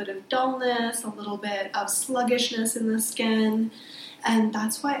to a little bit of dullness, a little bit of sluggishness in the skin. And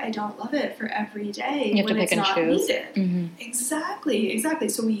that's why I don't love it for every day when it's not needed. Mm-hmm. Exactly.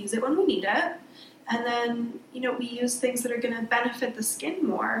 So we use it when we need it. And then, we use things that are going to benefit the skin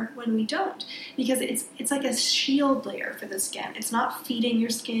more when we don't. Because it's like a shield layer for the skin. It's not feeding your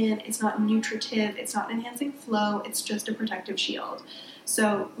skin. It's not nutritive. It's not enhancing flow. It's just a protective shield.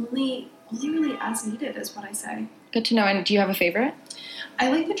 So only really as needed is what I say. Good to know. And do you have a favorite? I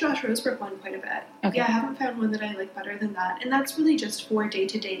like the Josh Roseberg one quite a bit. Okay. Yeah, I haven't found one that I like better than that. And that's really just for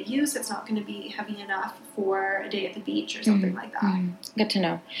day-to-day use. It's not going to be heavy enough for a day at the beach or something like that. Mm-hmm. Good to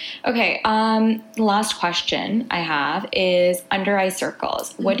know. Okay, the last question I have is under eye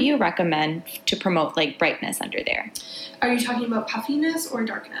circles. What do you recommend to promote like brightness under there? Are you talking about puffiness or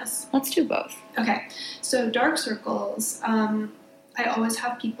darkness? Let's do both. Okay, so dark circles, I always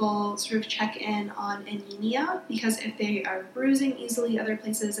have people sort of check in on anemia because if they are bruising easily other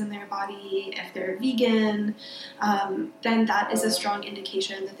places in their body, if they're vegan, then that is a strong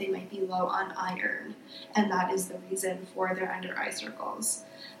indication that they might be low on iron, and that is the reason for their under eye circles.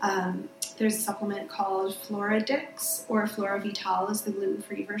 There's a supplement called Floradix, or Flora Vital is the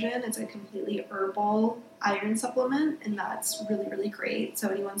gluten-free version. It's a completely herbal iron supplement, and that's really, really great. So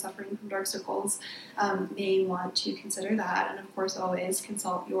anyone suffering from dark circles may want to consider that. And of course, always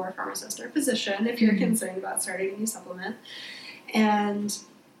consult your pharmacist or physician if you're concerned about starting a new supplement. And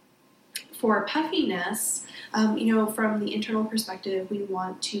for puffiness, from the internal perspective, we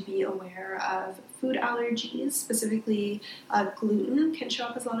want to be aware of food allergies, specifically gluten can show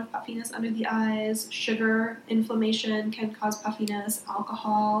up as a lot of puffiness under the eyes, sugar, inflammation can cause puffiness,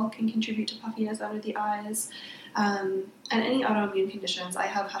 alcohol can contribute to puffiness under the eyes, and any autoimmune conditions. I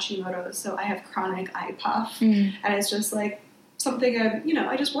have Hashimoto's, so I have chronic eye puff, and it's just like something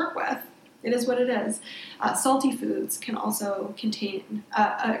I just work with. It is what it is. Salty foods can also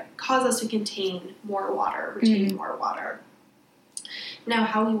cause us to contain more water, retain more water. Now,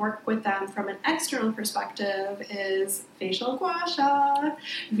 how we work with them from an external perspective is facial gua sha,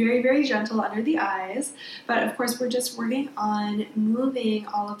 very, very gentle under the eyes. But of course, we're just working on moving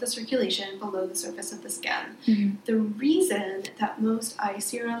all of the circulation below the surface of the skin. Mm-hmm. The reason that most eye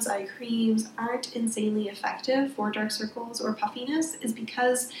serums, eye creams aren't insanely effective for dark circles or puffiness is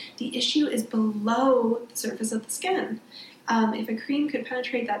because the issue is below the surface of the skin. If a cream could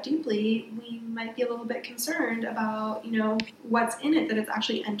penetrate that deeply, we might be a little bit concerned about, what's in it, that it's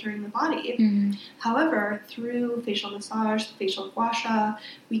actually entering the body. Mm-hmm. However, through facial massage, facial gua sha,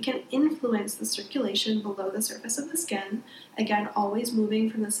 we can influence the circulation below the surface of the skin, again, always moving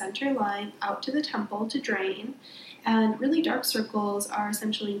from the center line out to the temple to drain. And really dark circles are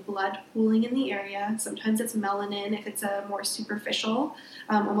essentially blood pooling in the area. Sometimes it's melanin if it's a more superficial,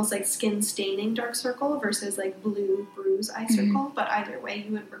 almost like skin staining dark circle versus like blue bruise eye circle. But either way,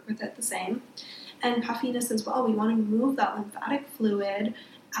 you would work with it the same. And puffiness as well. We want to move that lymphatic fluid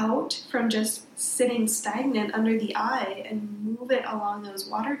out from just sitting stagnant under the eye and move it along those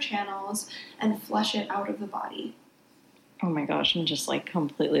water channels and flush it out of the body. Oh my gosh, I'm just like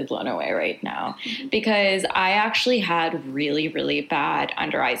completely blown away right now because I actually had really, really bad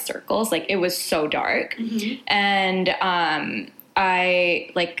under eye circles. Like it was so dark. Mm-hmm. And I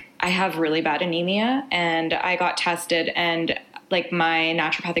have really bad anemia, and I got tested, and like my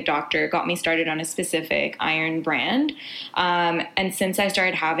naturopathic doctor got me started on a specific iron brand. And since I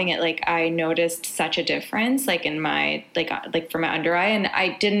started having it, like I noticed such a difference like in my like for my under eye, and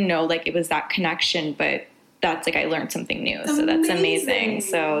I didn't know like it was that connection, but that's like I learned something new. So that's amazing.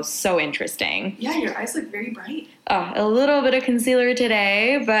 So interesting. Yeah, your eyes look very bright. Oh, a little bit of concealer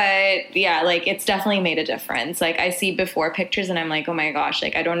today, but yeah, like it's definitely made a difference. Like I see before pictures and I'm like, oh my gosh,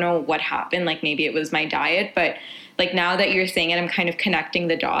 like I don't know what happened. Like maybe it was my diet, but like now that you're saying it, I'm kind of connecting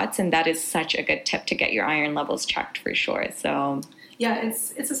the dots, and that is such a good tip to get your iron levels checked for sure. So yeah,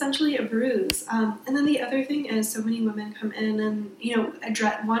 it's essentially a bruise. And then the other thing is so many women come in and,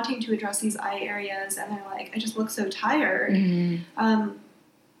 wanting to address these eye areas, and they're like, I just look so tired. Mm-hmm.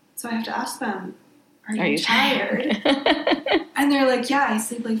 So I have to ask them, are you tired? And they're like, yeah, I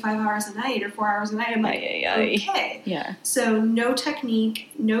sleep like 5 hours a night or 4 hours a night. I'm like, okay. Yeah. So no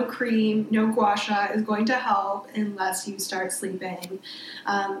technique, no cream, no gua sha is going to help unless you start sleeping.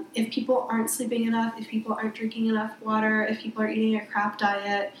 If people aren't sleeping enough, if people aren't drinking enough water, if people are eating a crap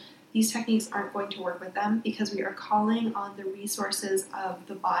diet, these techniques aren't going to work with them because we are calling on the resources of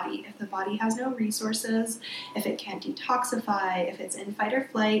the body. If the body has no resources, if it can't detoxify, if it's in fight or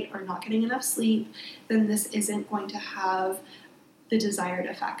flight or not getting enough sleep, then this isn't going to have the desired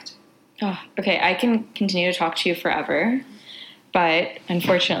effect. Oh, okay, I can continue to talk to you forever, but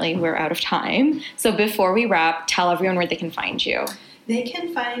unfortunately we're out of time. So before we wrap, tell everyone where they can find you. They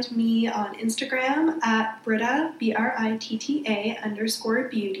can find me on Instagram at Britta,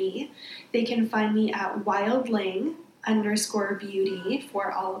 BRITTA_beauty. They can find me at wildling_beauty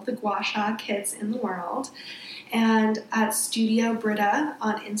for all of the gua sha kits in the world. And at Studio Britta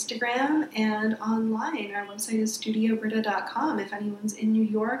on Instagram and online. Our website is studiobritta.com if anyone's in New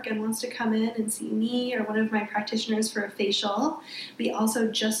York and wants to come in and see me or one of my practitioners for a facial. We also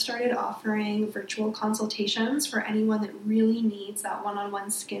just started offering virtual consultations for anyone that really needs that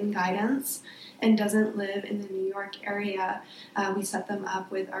one-on-one skin guidance and doesn't live in the New York area. We set them up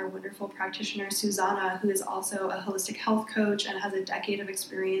with our wonderful practitioner, Susanna, who is also a holistic health coach and has a decade of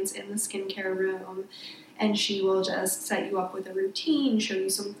experience in the skincare room. And she will just set you up with a routine, show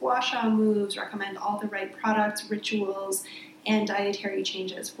you some gua sha moves, recommend all the right products, rituals, and dietary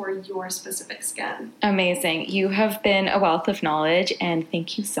changes for your specific skin. Amazing. You have been a wealth of knowledge, and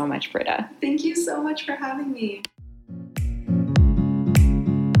thank you so much, Britta. Thank you so much for having me.